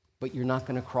 but you're not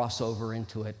going to cross over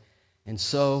into it. And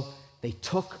so they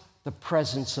took the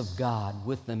presence of God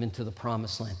with them into the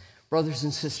promised land. Brothers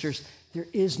and sisters, there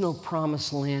is no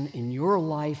promised land in your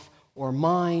life or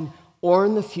mine or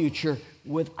in the future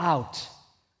without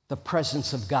the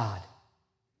presence of God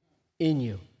in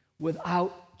you,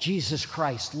 without Jesus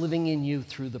Christ living in you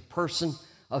through the person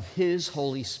of His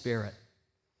Holy Spirit.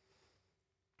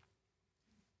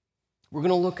 We're going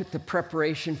to look at the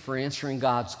preparation for answering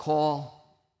God's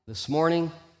call this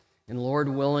morning, and Lord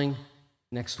willing,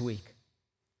 next week.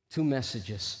 2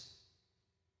 messages.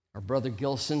 Our brother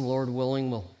Gilson, Lord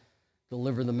willing, will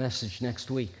deliver the message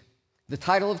next week. The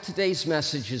title of today's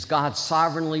message is God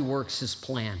Sovereignly Works His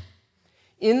Plan.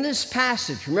 In this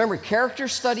passage, remember, character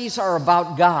studies are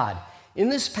about God. In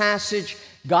this passage,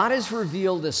 God is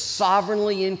revealed as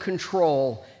sovereignly in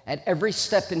control at every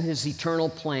step in His eternal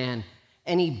plan,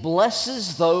 and He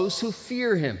blesses those who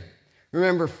fear Him.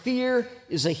 Remember, fear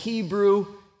is a Hebrew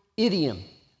idiom,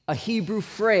 a Hebrew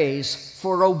phrase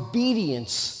for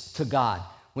obedience to God.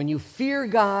 When you fear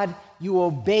God, you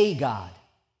obey God.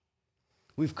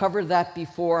 We've covered that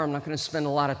before. I'm not going to spend a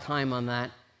lot of time on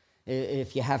that.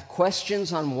 If you have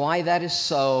questions on why that is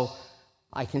so,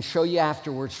 I can show you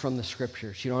afterwards from the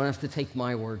Scriptures. You don't have to take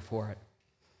my word for it.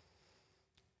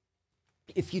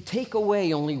 If you take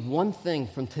away only one thing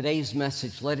from today's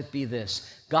message, let it be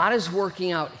this. God is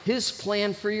working out His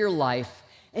plan for your life,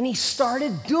 and He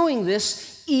started doing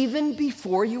this even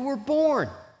before you were born,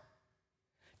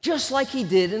 just like He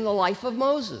did in the life of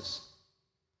Moses.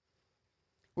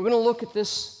 We're going to look at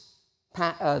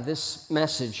this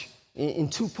message in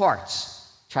 2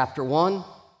 parts, chapter 1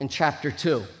 and chapter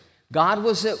 2. God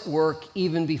was at work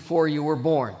even before you were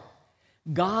born.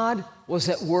 God was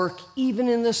at work even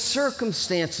in the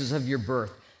circumstances of your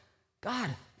birth. God,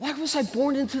 why was I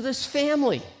born into this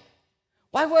family?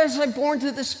 Why was I born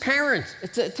to this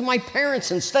to my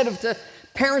parents instead of to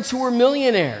parents who were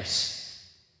millionaires?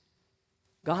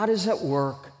 God is at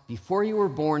work before you were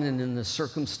born and in the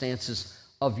circumstances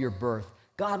of your birth.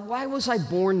 God, why was I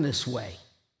born this way?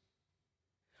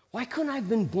 Why couldn't I have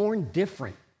been born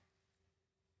different?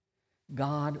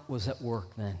 God was at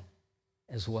work then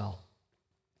as well.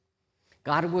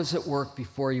 God was at work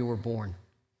before you were born.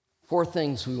 4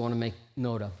 things we want to make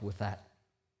note of with that.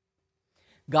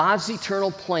 God's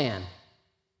eternal plan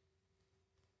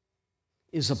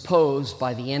is opposed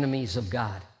by the enemies of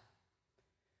God.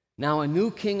 Now a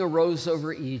new king arose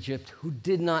over Egypt who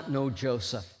did not know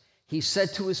Joseph. He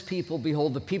said to his people,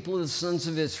 behold, the people of the sons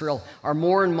of Israel are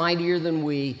more and mightier than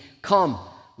we. Come,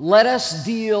 let us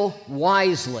deal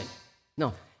wisely.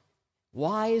 No,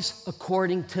 wise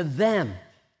according to them,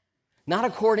 not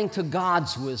according to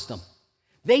God's wisdom.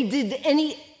 They did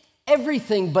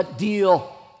everything but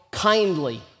deal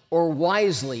kindly or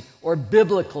wisely or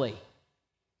biblically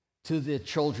to the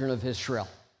children of Israel.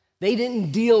 They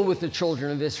didn't deal with the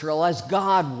children of Israel as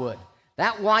God would.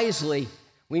 That wisely,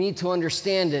 we need to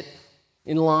understand it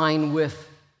in line with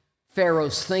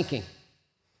Pharaoh's thinking.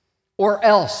 Or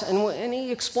else, and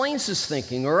he explains his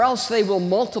thinking, or else they will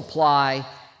multiply,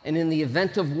 and in the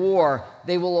event of war,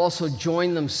 they will also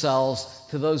join themselves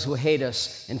to those who hate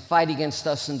us and fight against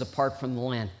us and depart from the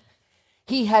land.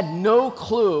 He had no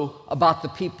clue about the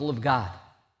people of God.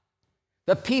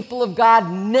 The people of God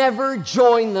never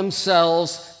join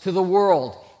themselves to the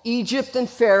world. Egypt and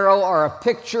Pharaoh are a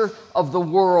picture of the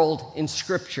world in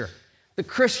Scripture. The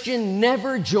Christian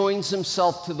never joins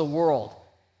himself to the world.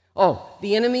 Oh,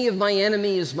 the enemy of my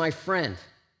enemy is my friend.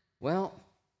 Well,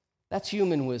 that's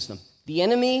human wisdom. The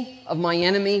enemy of my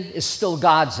enemy is still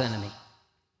God's enemy.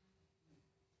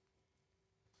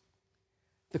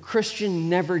 The Christian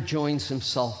never joins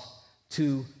himself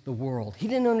to the world. He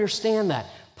didn't understand that.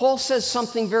 Paul says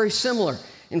something very similar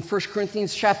in 1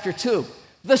 Corinthians chapter 2.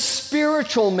 The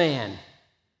spiritual man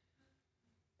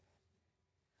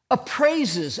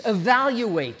appraises,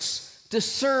 evaluates,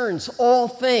 discerns all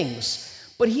things,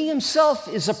 but he himself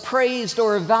is appraised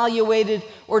or evaluated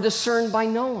or discerned by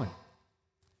no one.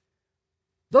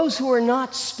 Those who are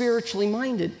not spiritually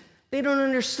minded, they don't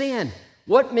understand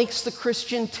what makes the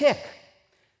Christian tick.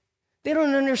 They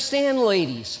don't understand,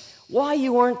 ladies, why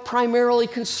you aren't primarily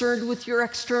concerned with your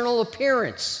external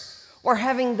appearance or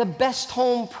having the best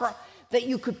home that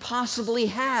you could possibly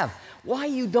have. Why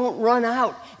you don't run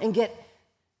out and get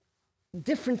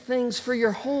different things for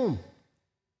your home.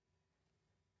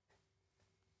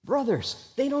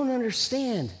 Brothers, they don't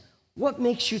understand what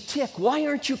makes you tick. Why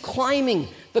aren't you climbing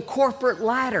the corporate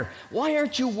ladder? Why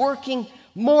aren't you working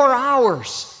more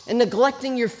hours and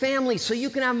neglecting your family so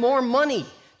you can have more money?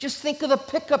 Just think of the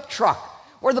pickup truck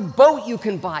or the boat you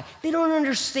can buy. They don't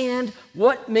understand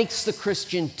what makes the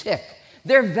Christian tick.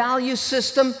 Their value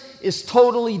system is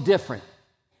totally different.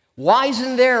 Wise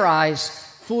in their eyes,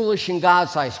 foolish in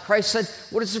God's eyes. Christ said,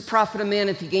 what does it profit a man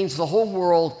if he gains the whole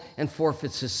world and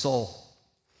forfeits his soul?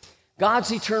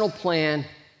 God's eternal plan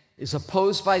is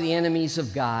opposed by the enemies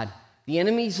of God. The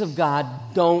enemies of God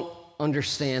don't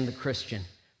understand the Christian.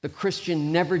 The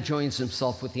Christian never joins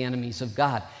himself with the enemies of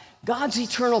God. God's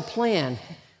eternal plan,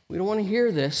 we don't want to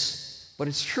hear this, but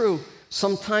it's true,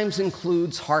 sometimes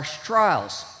includes harsh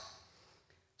trials.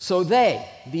 So they,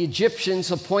 the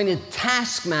Egyptians, appointed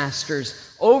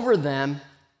taskmasters over them,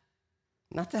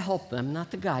 not to help them,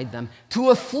 not to guide them, to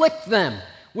afflict them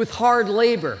with hard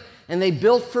labor. And they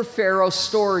built for Pharaoh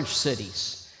storage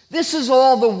cities. This is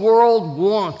all the world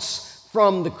wants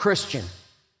from the Christian,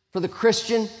 for the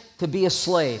Christian to be a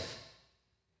slave.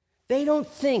 They don't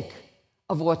think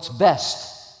of what's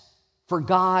best for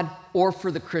God or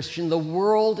for the Christian. The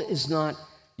world is not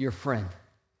your friend.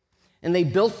 And they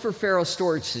built for Pharaoh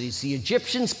storage cities. The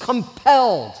Egyptians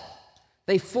compelled,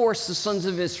 they forced the sons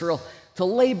of Israel to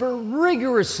labor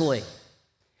rigorously.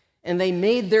 And they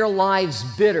made their lives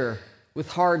bitter with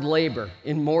hard labor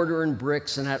in mortar and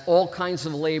bricks and had all kinds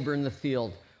of labor in the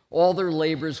field, all their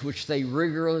labors which they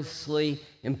rigorously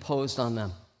imposed on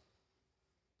them.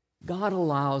 God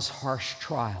allows harsh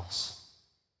trials.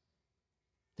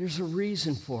 There's a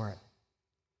reason for it.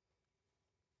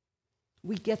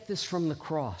 We get this from the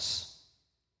cross.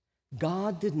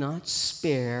 God did not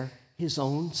spare his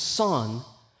own Son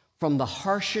from the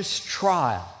harshest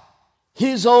trial,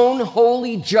 his own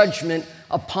holy judgment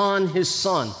upon his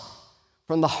Son,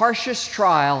 from the harshest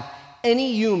trial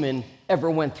any human ever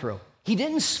went through. He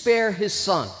didn't spare his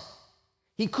Son.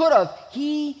 He could have.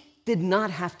 He did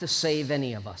not have to save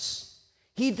any of us.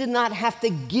 He did not have to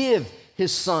give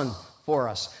his Son for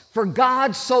us. For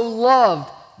God so loved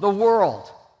the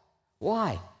world.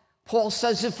 Why? Paul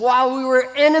says, if while we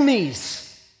were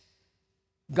enemies,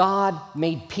 God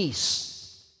made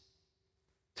peace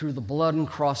through the blood and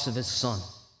cross of his Son.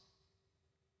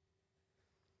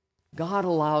 God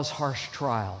allows harsh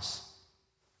trials.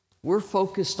 We're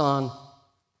focused on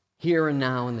here and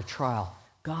now in the trial.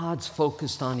 God's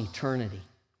focused on eternity.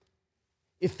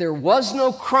 If there was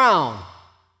no crown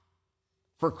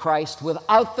for Christ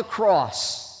without the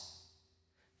cross,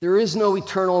 there is no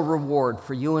eternal reward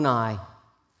for you and I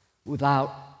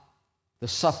without the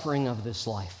suffering of this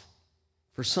life.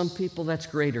 For some people, that's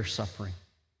greater suffering.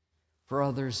 For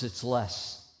others, it's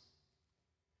less.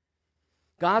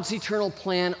 God's eternal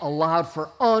plan allowed for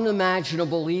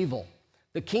unimaginable evil.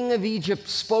 The king of Egypt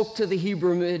spoke to the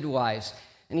Hebrew midwives,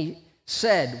 and he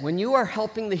said, when you are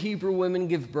helping the Hebrew women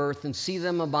give birth and see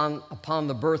them upon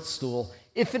the birth stool,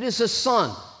 if it is a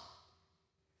son,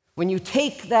 when you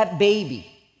take that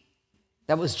baby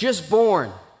that was just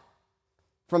born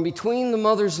from between the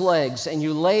mother's legs and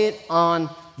you lay it on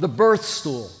the birth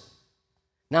stool.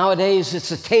 Nowadays,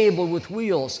 it's a table with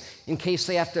wheels in case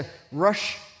they have to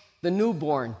rush the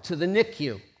newborn to the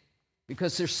NICU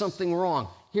because there's something wrong.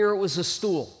 Here it was a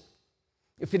stool.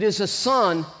 If it is a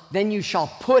son, then you shall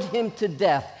put him to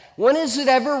death. When is it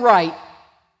ever right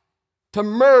to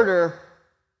murder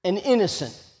an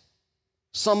innocent,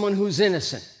 someone who's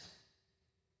innocent?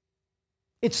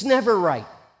 It's never right.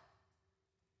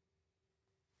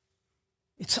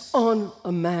 It's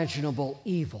unimaginable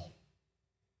evil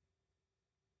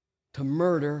to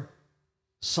murder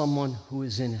someone who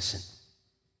is innocent.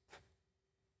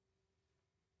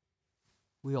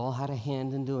 We all had a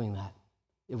hand in doing that.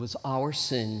 It was our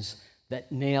sins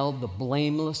that nailed the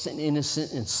blameless and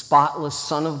innocent and spotless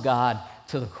Son of God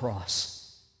to the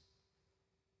cross.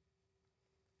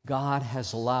 God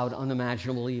has allowed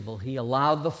unimaginable evil. He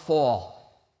allowed the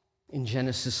fall in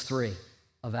Genesis 3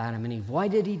 of Adam and Eve. Why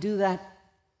did he do that?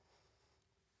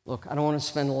 Look, I don't want to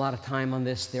spend a lot of time on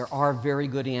this. There are very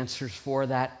good answers for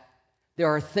that. There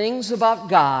are things about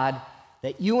God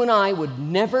that you and I would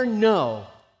never know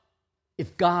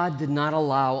if God did not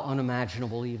allow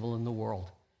unimaginable evil in the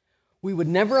world. We would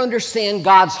never understand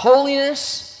God's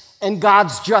holiness and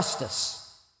God's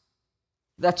justice.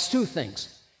 That's two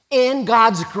things. And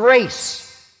God's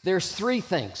grace. There's three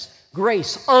things.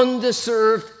 Grace,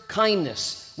 undeserved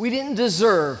kindness. We didn't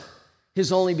deserve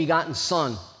his only begotten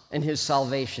Son and his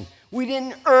salvation. We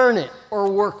didn't earn it or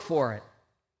work for it.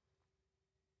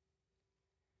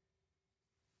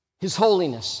 His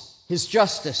holiness, his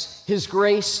justice, his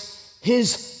grace,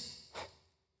 his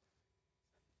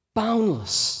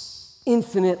boundless,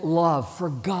 infinite love. For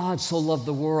God so loved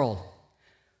the world.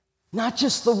 Not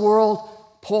just the world.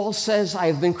 Paul says, I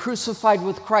have been crucified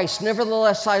with Christ.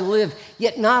 Nevertheless, I live.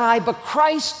 Yet not I, but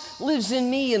Christ lives in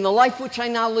me. In the life which I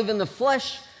now live in the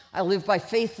flesh, I live by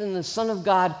faith in the Son of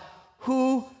God,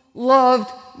 who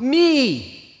loved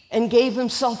me and gave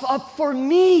himself up for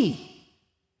me.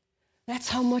 That's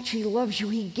how much he loves you.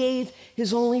 He gave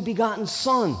his only begotten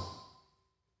Son.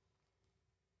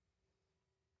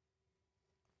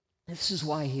 This is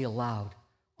why he allowed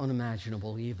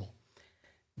unimaginable evil.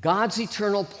 God's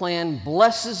eternal plan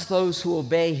blesses those who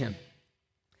obey him.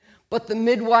 But the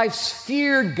midwives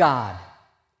feared God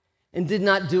and did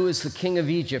not do as the king of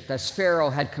Egypt, as Pharaoh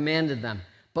had commanded them,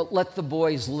 but let the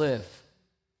boys live.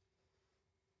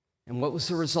 And what was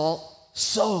the result?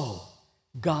 So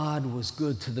God was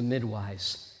good to the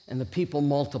midwives, and the people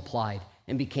multiplied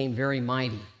and became very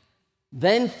mighty.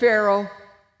 Then Pharaoh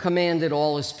commanded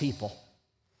all his people.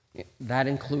 That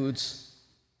includes,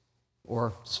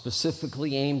 or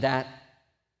specifically aimed at,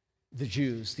 the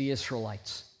Jews, the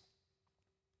Israelites.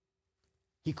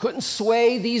 He couldn't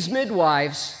sway these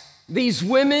midwives. These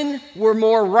women were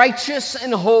more righteous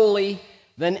and holy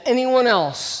than anyone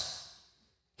else.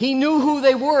 He knew who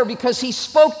they were because he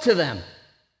spoke to them.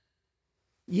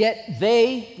 Yet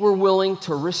they were willing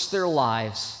to risk their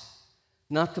lives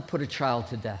not to put a child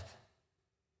to death.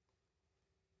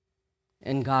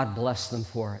 And God blessed them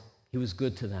for it. He was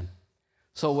good to them.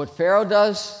 So what Pharaoh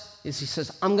does is he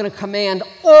says, I'm going to command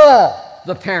all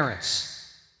the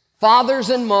parents, fathers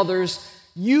and mothers,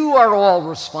 you are all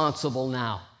responsible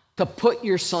now to put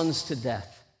your sons to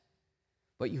death.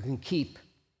 But you can keep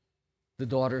the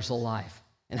daughters alive.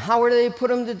 And how would they put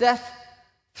them to death?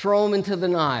 Throw them into the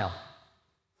Nile.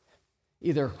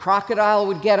 Either a crocodile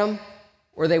would get them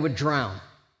or they would drown.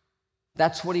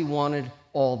 That's what he wanted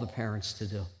all the parents to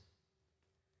do.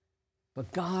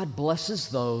 But God blesses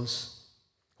those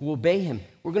who obey him.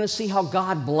 We're going to see how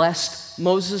God blessed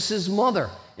Moses' mother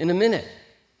in a minute.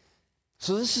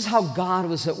 So this is how God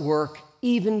was at work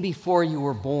even before you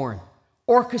were born,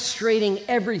 orchestrating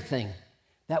everything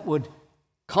that would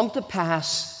come to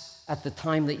pass at the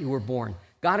time that you were born.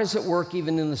 God is at work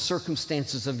even in the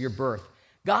circumstances of your birth.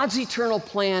 God's eternal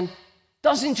plan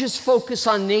doesn't just focus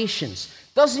on nations,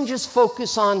 doesn't just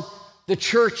focus on the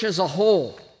church as a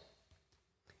whole.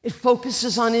 It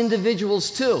focuses on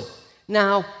individuals too.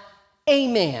 Now, a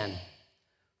man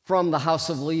from the house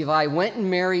of Levi went and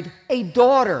married a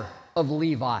daughter of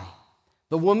Levi.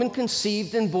 The woman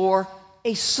conceived and bore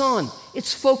a son.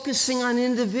 It's focusing on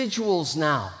individuals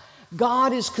now.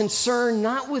 God is concerned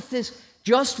not with this,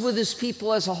 just with his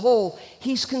people as a whole.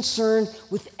 He's concerned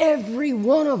with every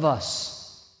one of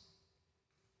us.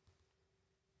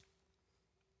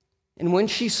 And when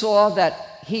she saw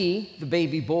that he, the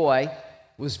baby boy,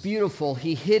 was beautiful,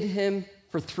 he hid him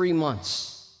for 3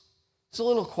 months. It's a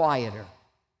little quieter,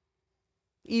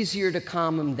 easier to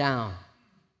calm him down.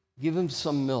 Give him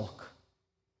some milk,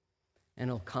 and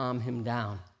it'll calm him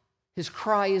down. His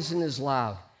cry isn't as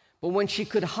loud. But when she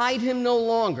could hide him no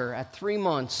longer at 3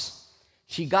 months,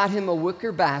 she got him a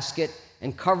wicker basket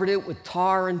and covered it with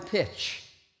tar and pitch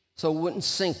so it wouldn't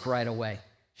sink right away.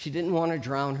 She didn't want to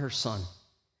drown her son.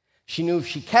 She knew if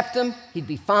she kept him, he'd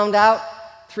be found out.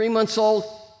 3 months old,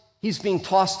 he's being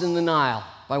tossed in the Nile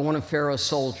by one of Pharaoh's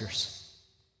soldiers.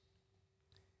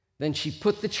 Then she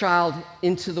put the child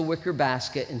into the wicker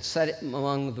basket and set it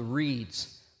among the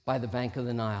reeds by the bank of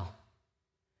the Nile.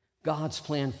 God's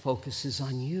plan focuses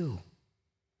on you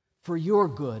for your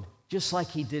good, just like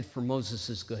he did for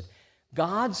Moses' good.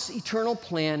 God's eternal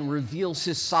plan reveals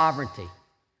his sovereignty.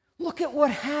 Look at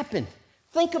what happened.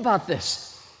 Think about this.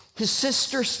 His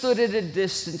sister stood at a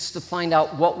distance to find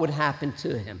out what would happen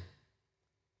to him.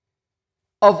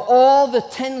 Of all the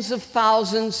tens of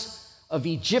thousands of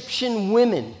Egyptian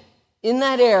women in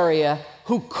that area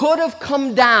who could have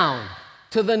come down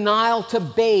to the Nile to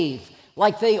bathe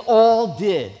like they all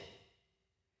did,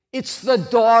 it's the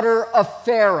daughter of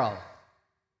Pharaoh.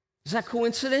 Is that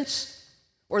coincidence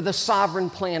or the sovereign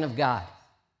plan of God?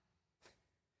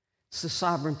 It's the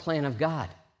sovereign plan of God.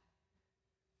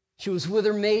 She was with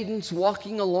her maidens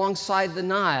walking alongside the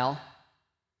Nile,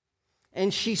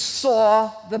 and she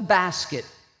saw the basket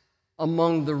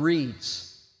among the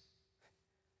reeds.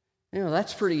 You know,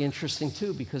 that's pretty interesting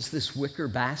too, because this wicker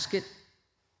basket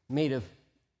made of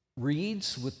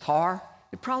reeds with tar,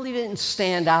 it probably didn't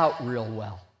stand out real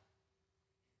well.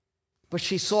 But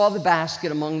she saw the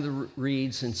basket among the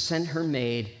reeds and sent her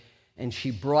maid, and she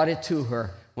brought it to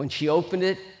her. When she opened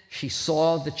it, she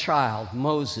saw the child,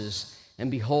 Moses, and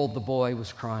behold, the boy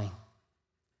was crying.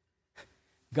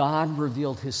 God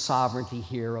revealed his sovereignty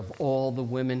here of all the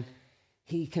women.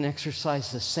 He can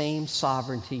exercise the same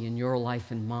sovereignty in your life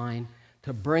and mine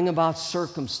to bring about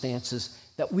circumstances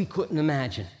that we couldn't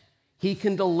imagine. He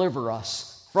can deliver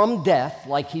us from death,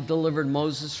 like he delivered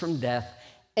Moses from death,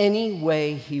 any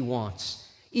way he wants.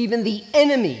 Even the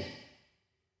enemy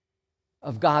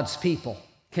of God's people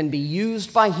can be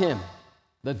used by him,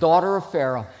 the daughter of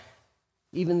Pharaoh.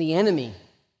 Even the enemy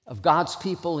of God's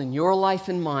people in your life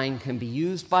and mine can be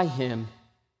used by him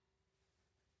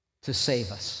to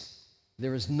save us.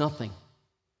 There is nothing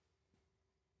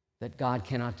that God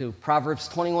cannot do. Proverbs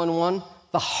 21:1,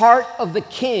 the heart of the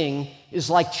king is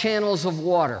like channels of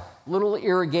water, little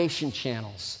irrigation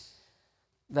channels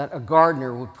that a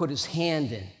gardener would put his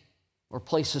hand in or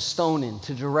place a stone in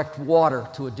to direct water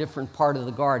to a different part of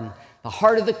the garden. The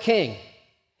heart of the king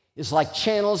is like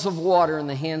channels of water in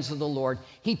the hands of the Lord.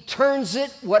 He turns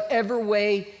it whatever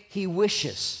way he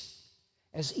wishes.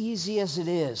 As easy as it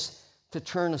is to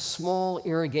turn a small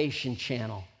irrigation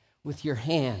channel with your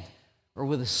hand or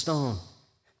with a stone,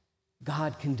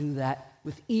 God can do that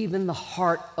with even the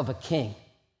heart of a king.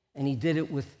 And he did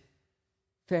it with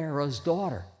Pharaoh's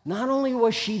daughter. Not only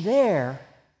was she there,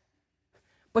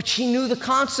 but she knew the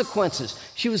consequences.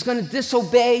 She was going to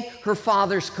disobey her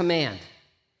father's command.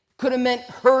 Could have meant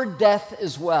her death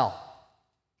as well.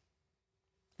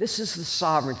 This is the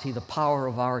sovereignty, the power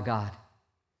of our God.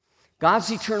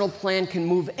 God's eternal plan can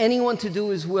move anyone to do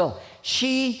his will.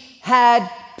 She had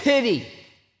pity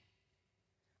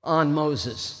on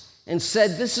Moses and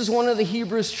said, this is one of the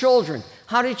Hebrews' children.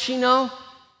 How did she know?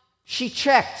 She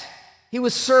checked. He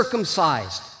was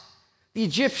circumcised. The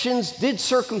Egyptians did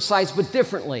circumcise, but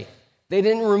differently. They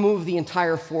didn't remove the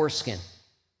entire foreskin.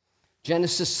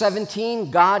 Genesis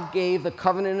 17, God gave the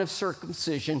covenant of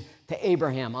circumcision to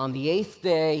Abraham. On the 8th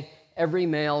day, every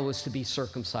male was to be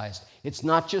circumcised. It's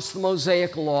not just the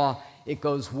Mosaic law. It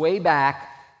goes way back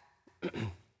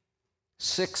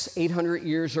 800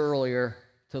 years earlier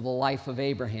to the life of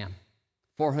Abraham.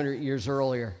 400 years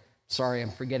earlier. Sorry,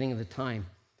 I'm forgetting the time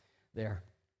there.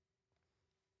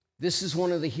 This is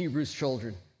one of the Hebrews'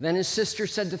 children. Then his sister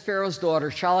said to Pharaoh's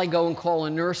daughter, shall I go and call a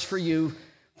nurse for you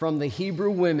from the Hebrew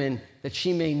women, that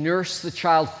she may nurse the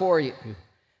child for you?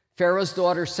 Pharaoh's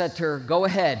daughter said to her, go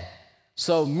ahead.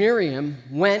 So Miriam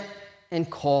went and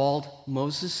called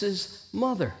Moses'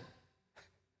 mother.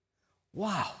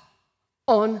 Wow,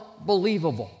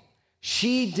 unbelievable.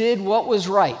 She did what was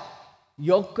right.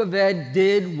 Jochebed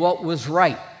did what was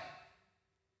right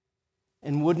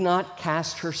and would not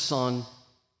cast her son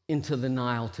into the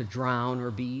Nile to drown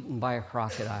or be eaten by a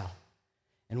crocodile.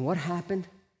 And what happened?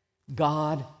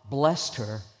 God blessed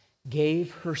her,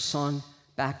 gave her son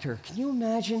back to her. Can you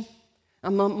imagine?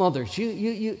 I'm not mothers.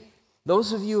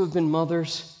 Those of you who have been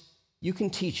mothers, you can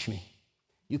teach me.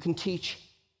 You can teach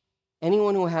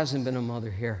anyone who hasn't been a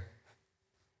mother here.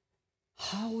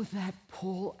 How would that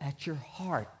pull at your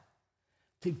heart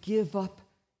to give up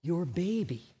your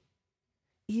baby,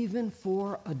 even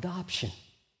for adoption?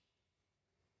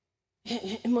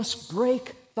 It must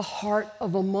break the heart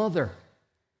of a mother.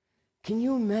 Can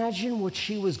you imagine what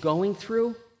she was going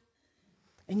through?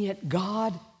 And yet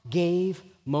God gave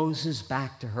Moses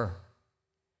back to her.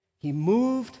 He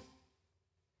moved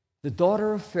the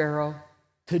daughter of Pharaoh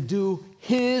to do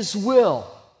his will.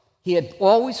 He had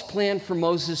always planned for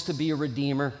Moses to be a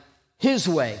redeemer his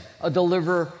way, a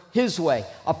deliverer his way,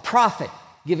 a prophet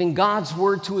giving God's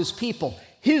word to his people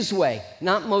his way,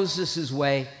 not Moses'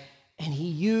 way. And he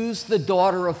used the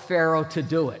daughter of Pharaoh to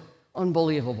do it.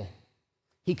 Unbelievable.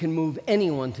 He can move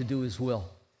anyone to do his will.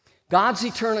 God's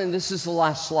eternal, and this is the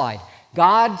last slide,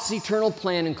 God's eternal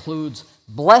plan includes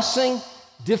blessing,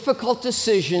 difficult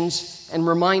decisions, and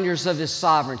reminders of his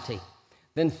sovereignty.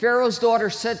 Then Pharaoh's daughter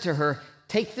said to her,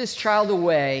 take this child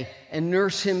away and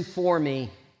nurse him for me,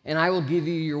 and I will give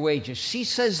you your wages. She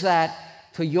says that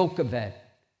to Jochebed,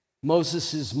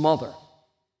 Moses' mother.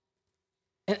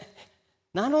 And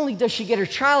not only does she get her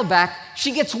child back,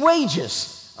 she gets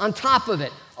wages on top of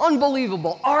it.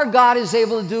 Unbelievable. Our God is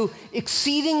able to do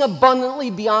exceeding abundantly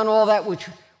beyond all that which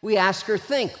we ask or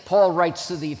think, Paul writes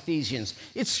to the Ephesians.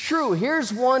 It's true.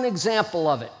 Here's one example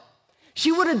of it.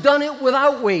 She would have done it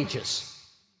without wages.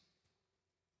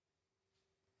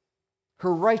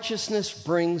 Her righteousness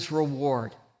brings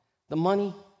reward. The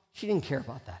money, she didn't care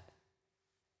about that.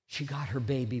 She got her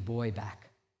baby boy back.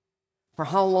 For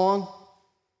how long?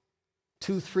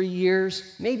 2-3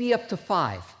 years, maybe up to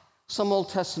 5. Some Old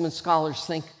Testament scholars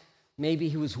think maybe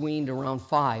he was weaned around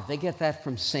 5. They get that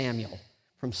from Samuel,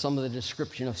 from some of the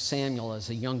description of Samuel as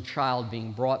a young child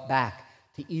being brought back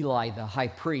to Eli, the high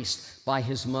priest, by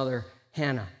his mother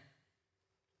Hannah.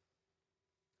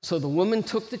 So the woman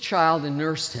took the child and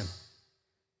nursed him.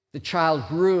 The child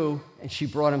grew, and she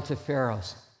brought him to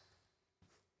Pharaoh's.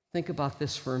 Think about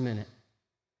this for a minute.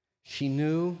 She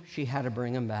knew she had to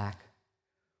bring him back,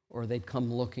 or they'd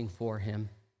come looking for him,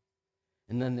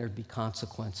 and then there'd be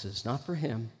consequences, not for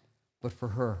him, but for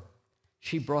her.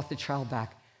 She brought the child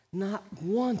back. Not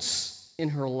once in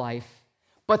her life,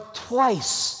 but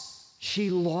twice she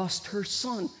lost her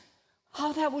son.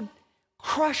 How that would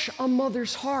crush a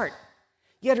mother's heart.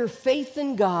 Yet her faith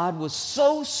in God was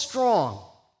so strong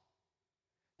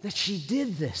that she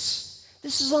did this,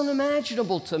 This is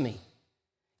unimaginable to me,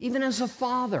 even as a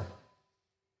father.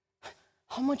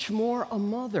 How much more a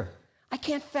mother? I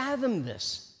can't fathom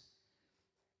this.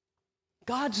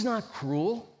 God's not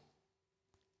cruel,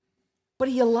 but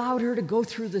he allowed her to go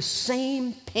through the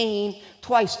same pain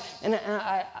twice. And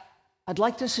I'd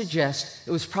like to suggest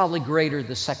it was probably greater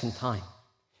the second time.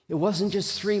 It wasn't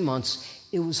just 3 months,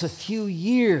 it was a few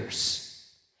years.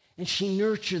 And she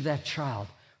nurtured that child.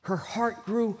 Her heart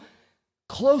grew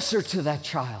closer to that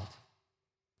child.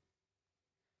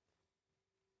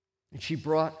 And she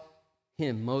brought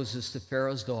him, Moses, to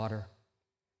Pharaoh's daughter.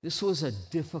 This was a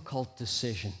difficult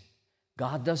decision.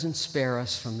 God doesn't spare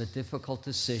us from the difficult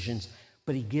decisions,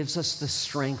 but he gives us the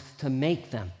strength to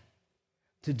make them,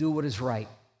 to do what is right.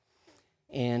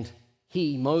 And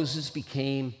he, Moses,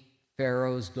 became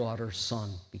Pharaoh's daughter's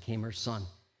son, became her son.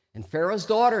 And Pharaoh's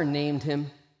daughter named him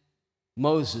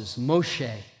Moses,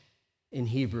 Moshe in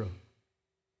Hebrew,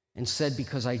 and said,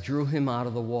 because I drew him out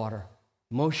of the water.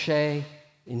 Moshe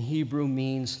in Hebrew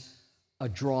means a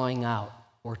drawing out,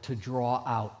 or to draw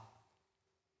out.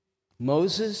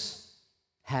 Moses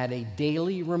had a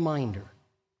daily reminder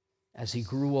as he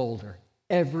grew older,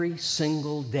 every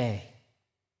single day,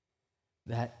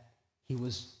 that he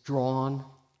was drawn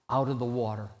out of the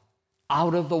water,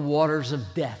 out of the waters of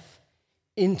death,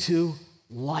 into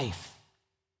life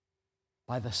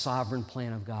by the sovereign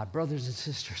plan of God. Brothers and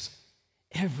sisters,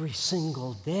 every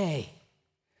single day,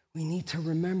 we need to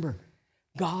remember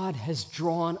God has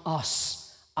drawn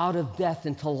us out of death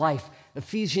into life.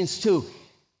 Ephesians 2,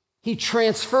 he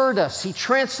transferred us, he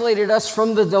translated us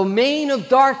from the domain of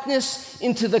darkness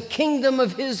into the kingdom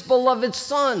of his beloved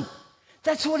Son.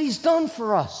 That's what he's done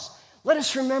for us. Let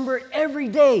us remember every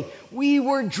day we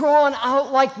were drawn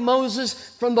out like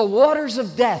Moses from the waters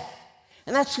of death.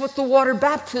 And that's what the water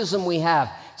baptism we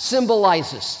have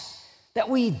symbolizes. That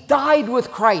we died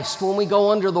with Christ when we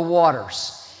go under the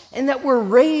waters. And that we're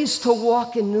raised to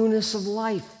walk in newness of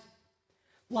life.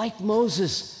 Like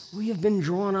Moses, we have been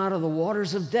drawn out of the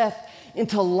waters of death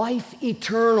into life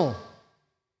eternal.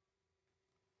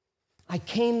 I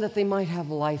came that they might have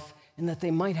life and that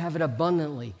they might have it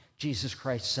abundantly, Jesus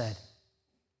Christ said.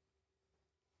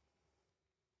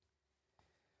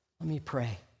 Let me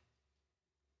pray.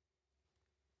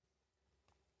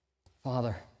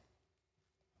 Father,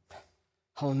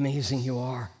 how amazing you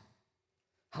are.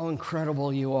 How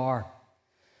incredible you are.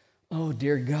 Oh,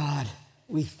 dear God,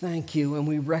 we thank you and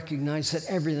we recognize that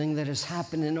everything that has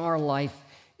happened in our life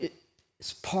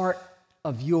is part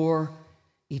of your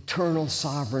eternal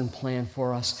sovereign plan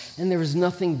for us. And there is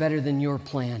nothing better than your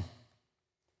plan.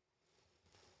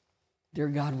 Dear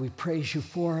God, we praise you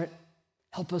for it.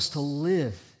 Help us to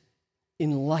live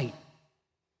in light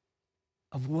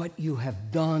of what you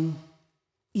have done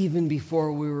even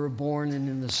before we were born and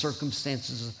in the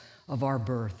circumstances of our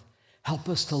birth. Help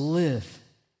us to live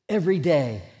every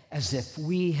day as if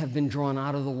we have been drawn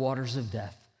out of the waters of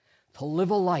death, to live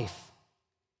a life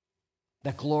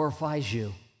that glorifies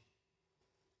you.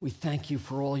 We thank you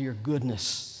for all your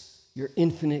goodness, your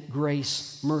infinite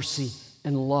grace, mercy,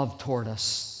 and love toward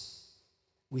us.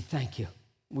 We thank you.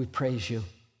 We praise you.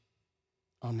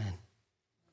 Amen.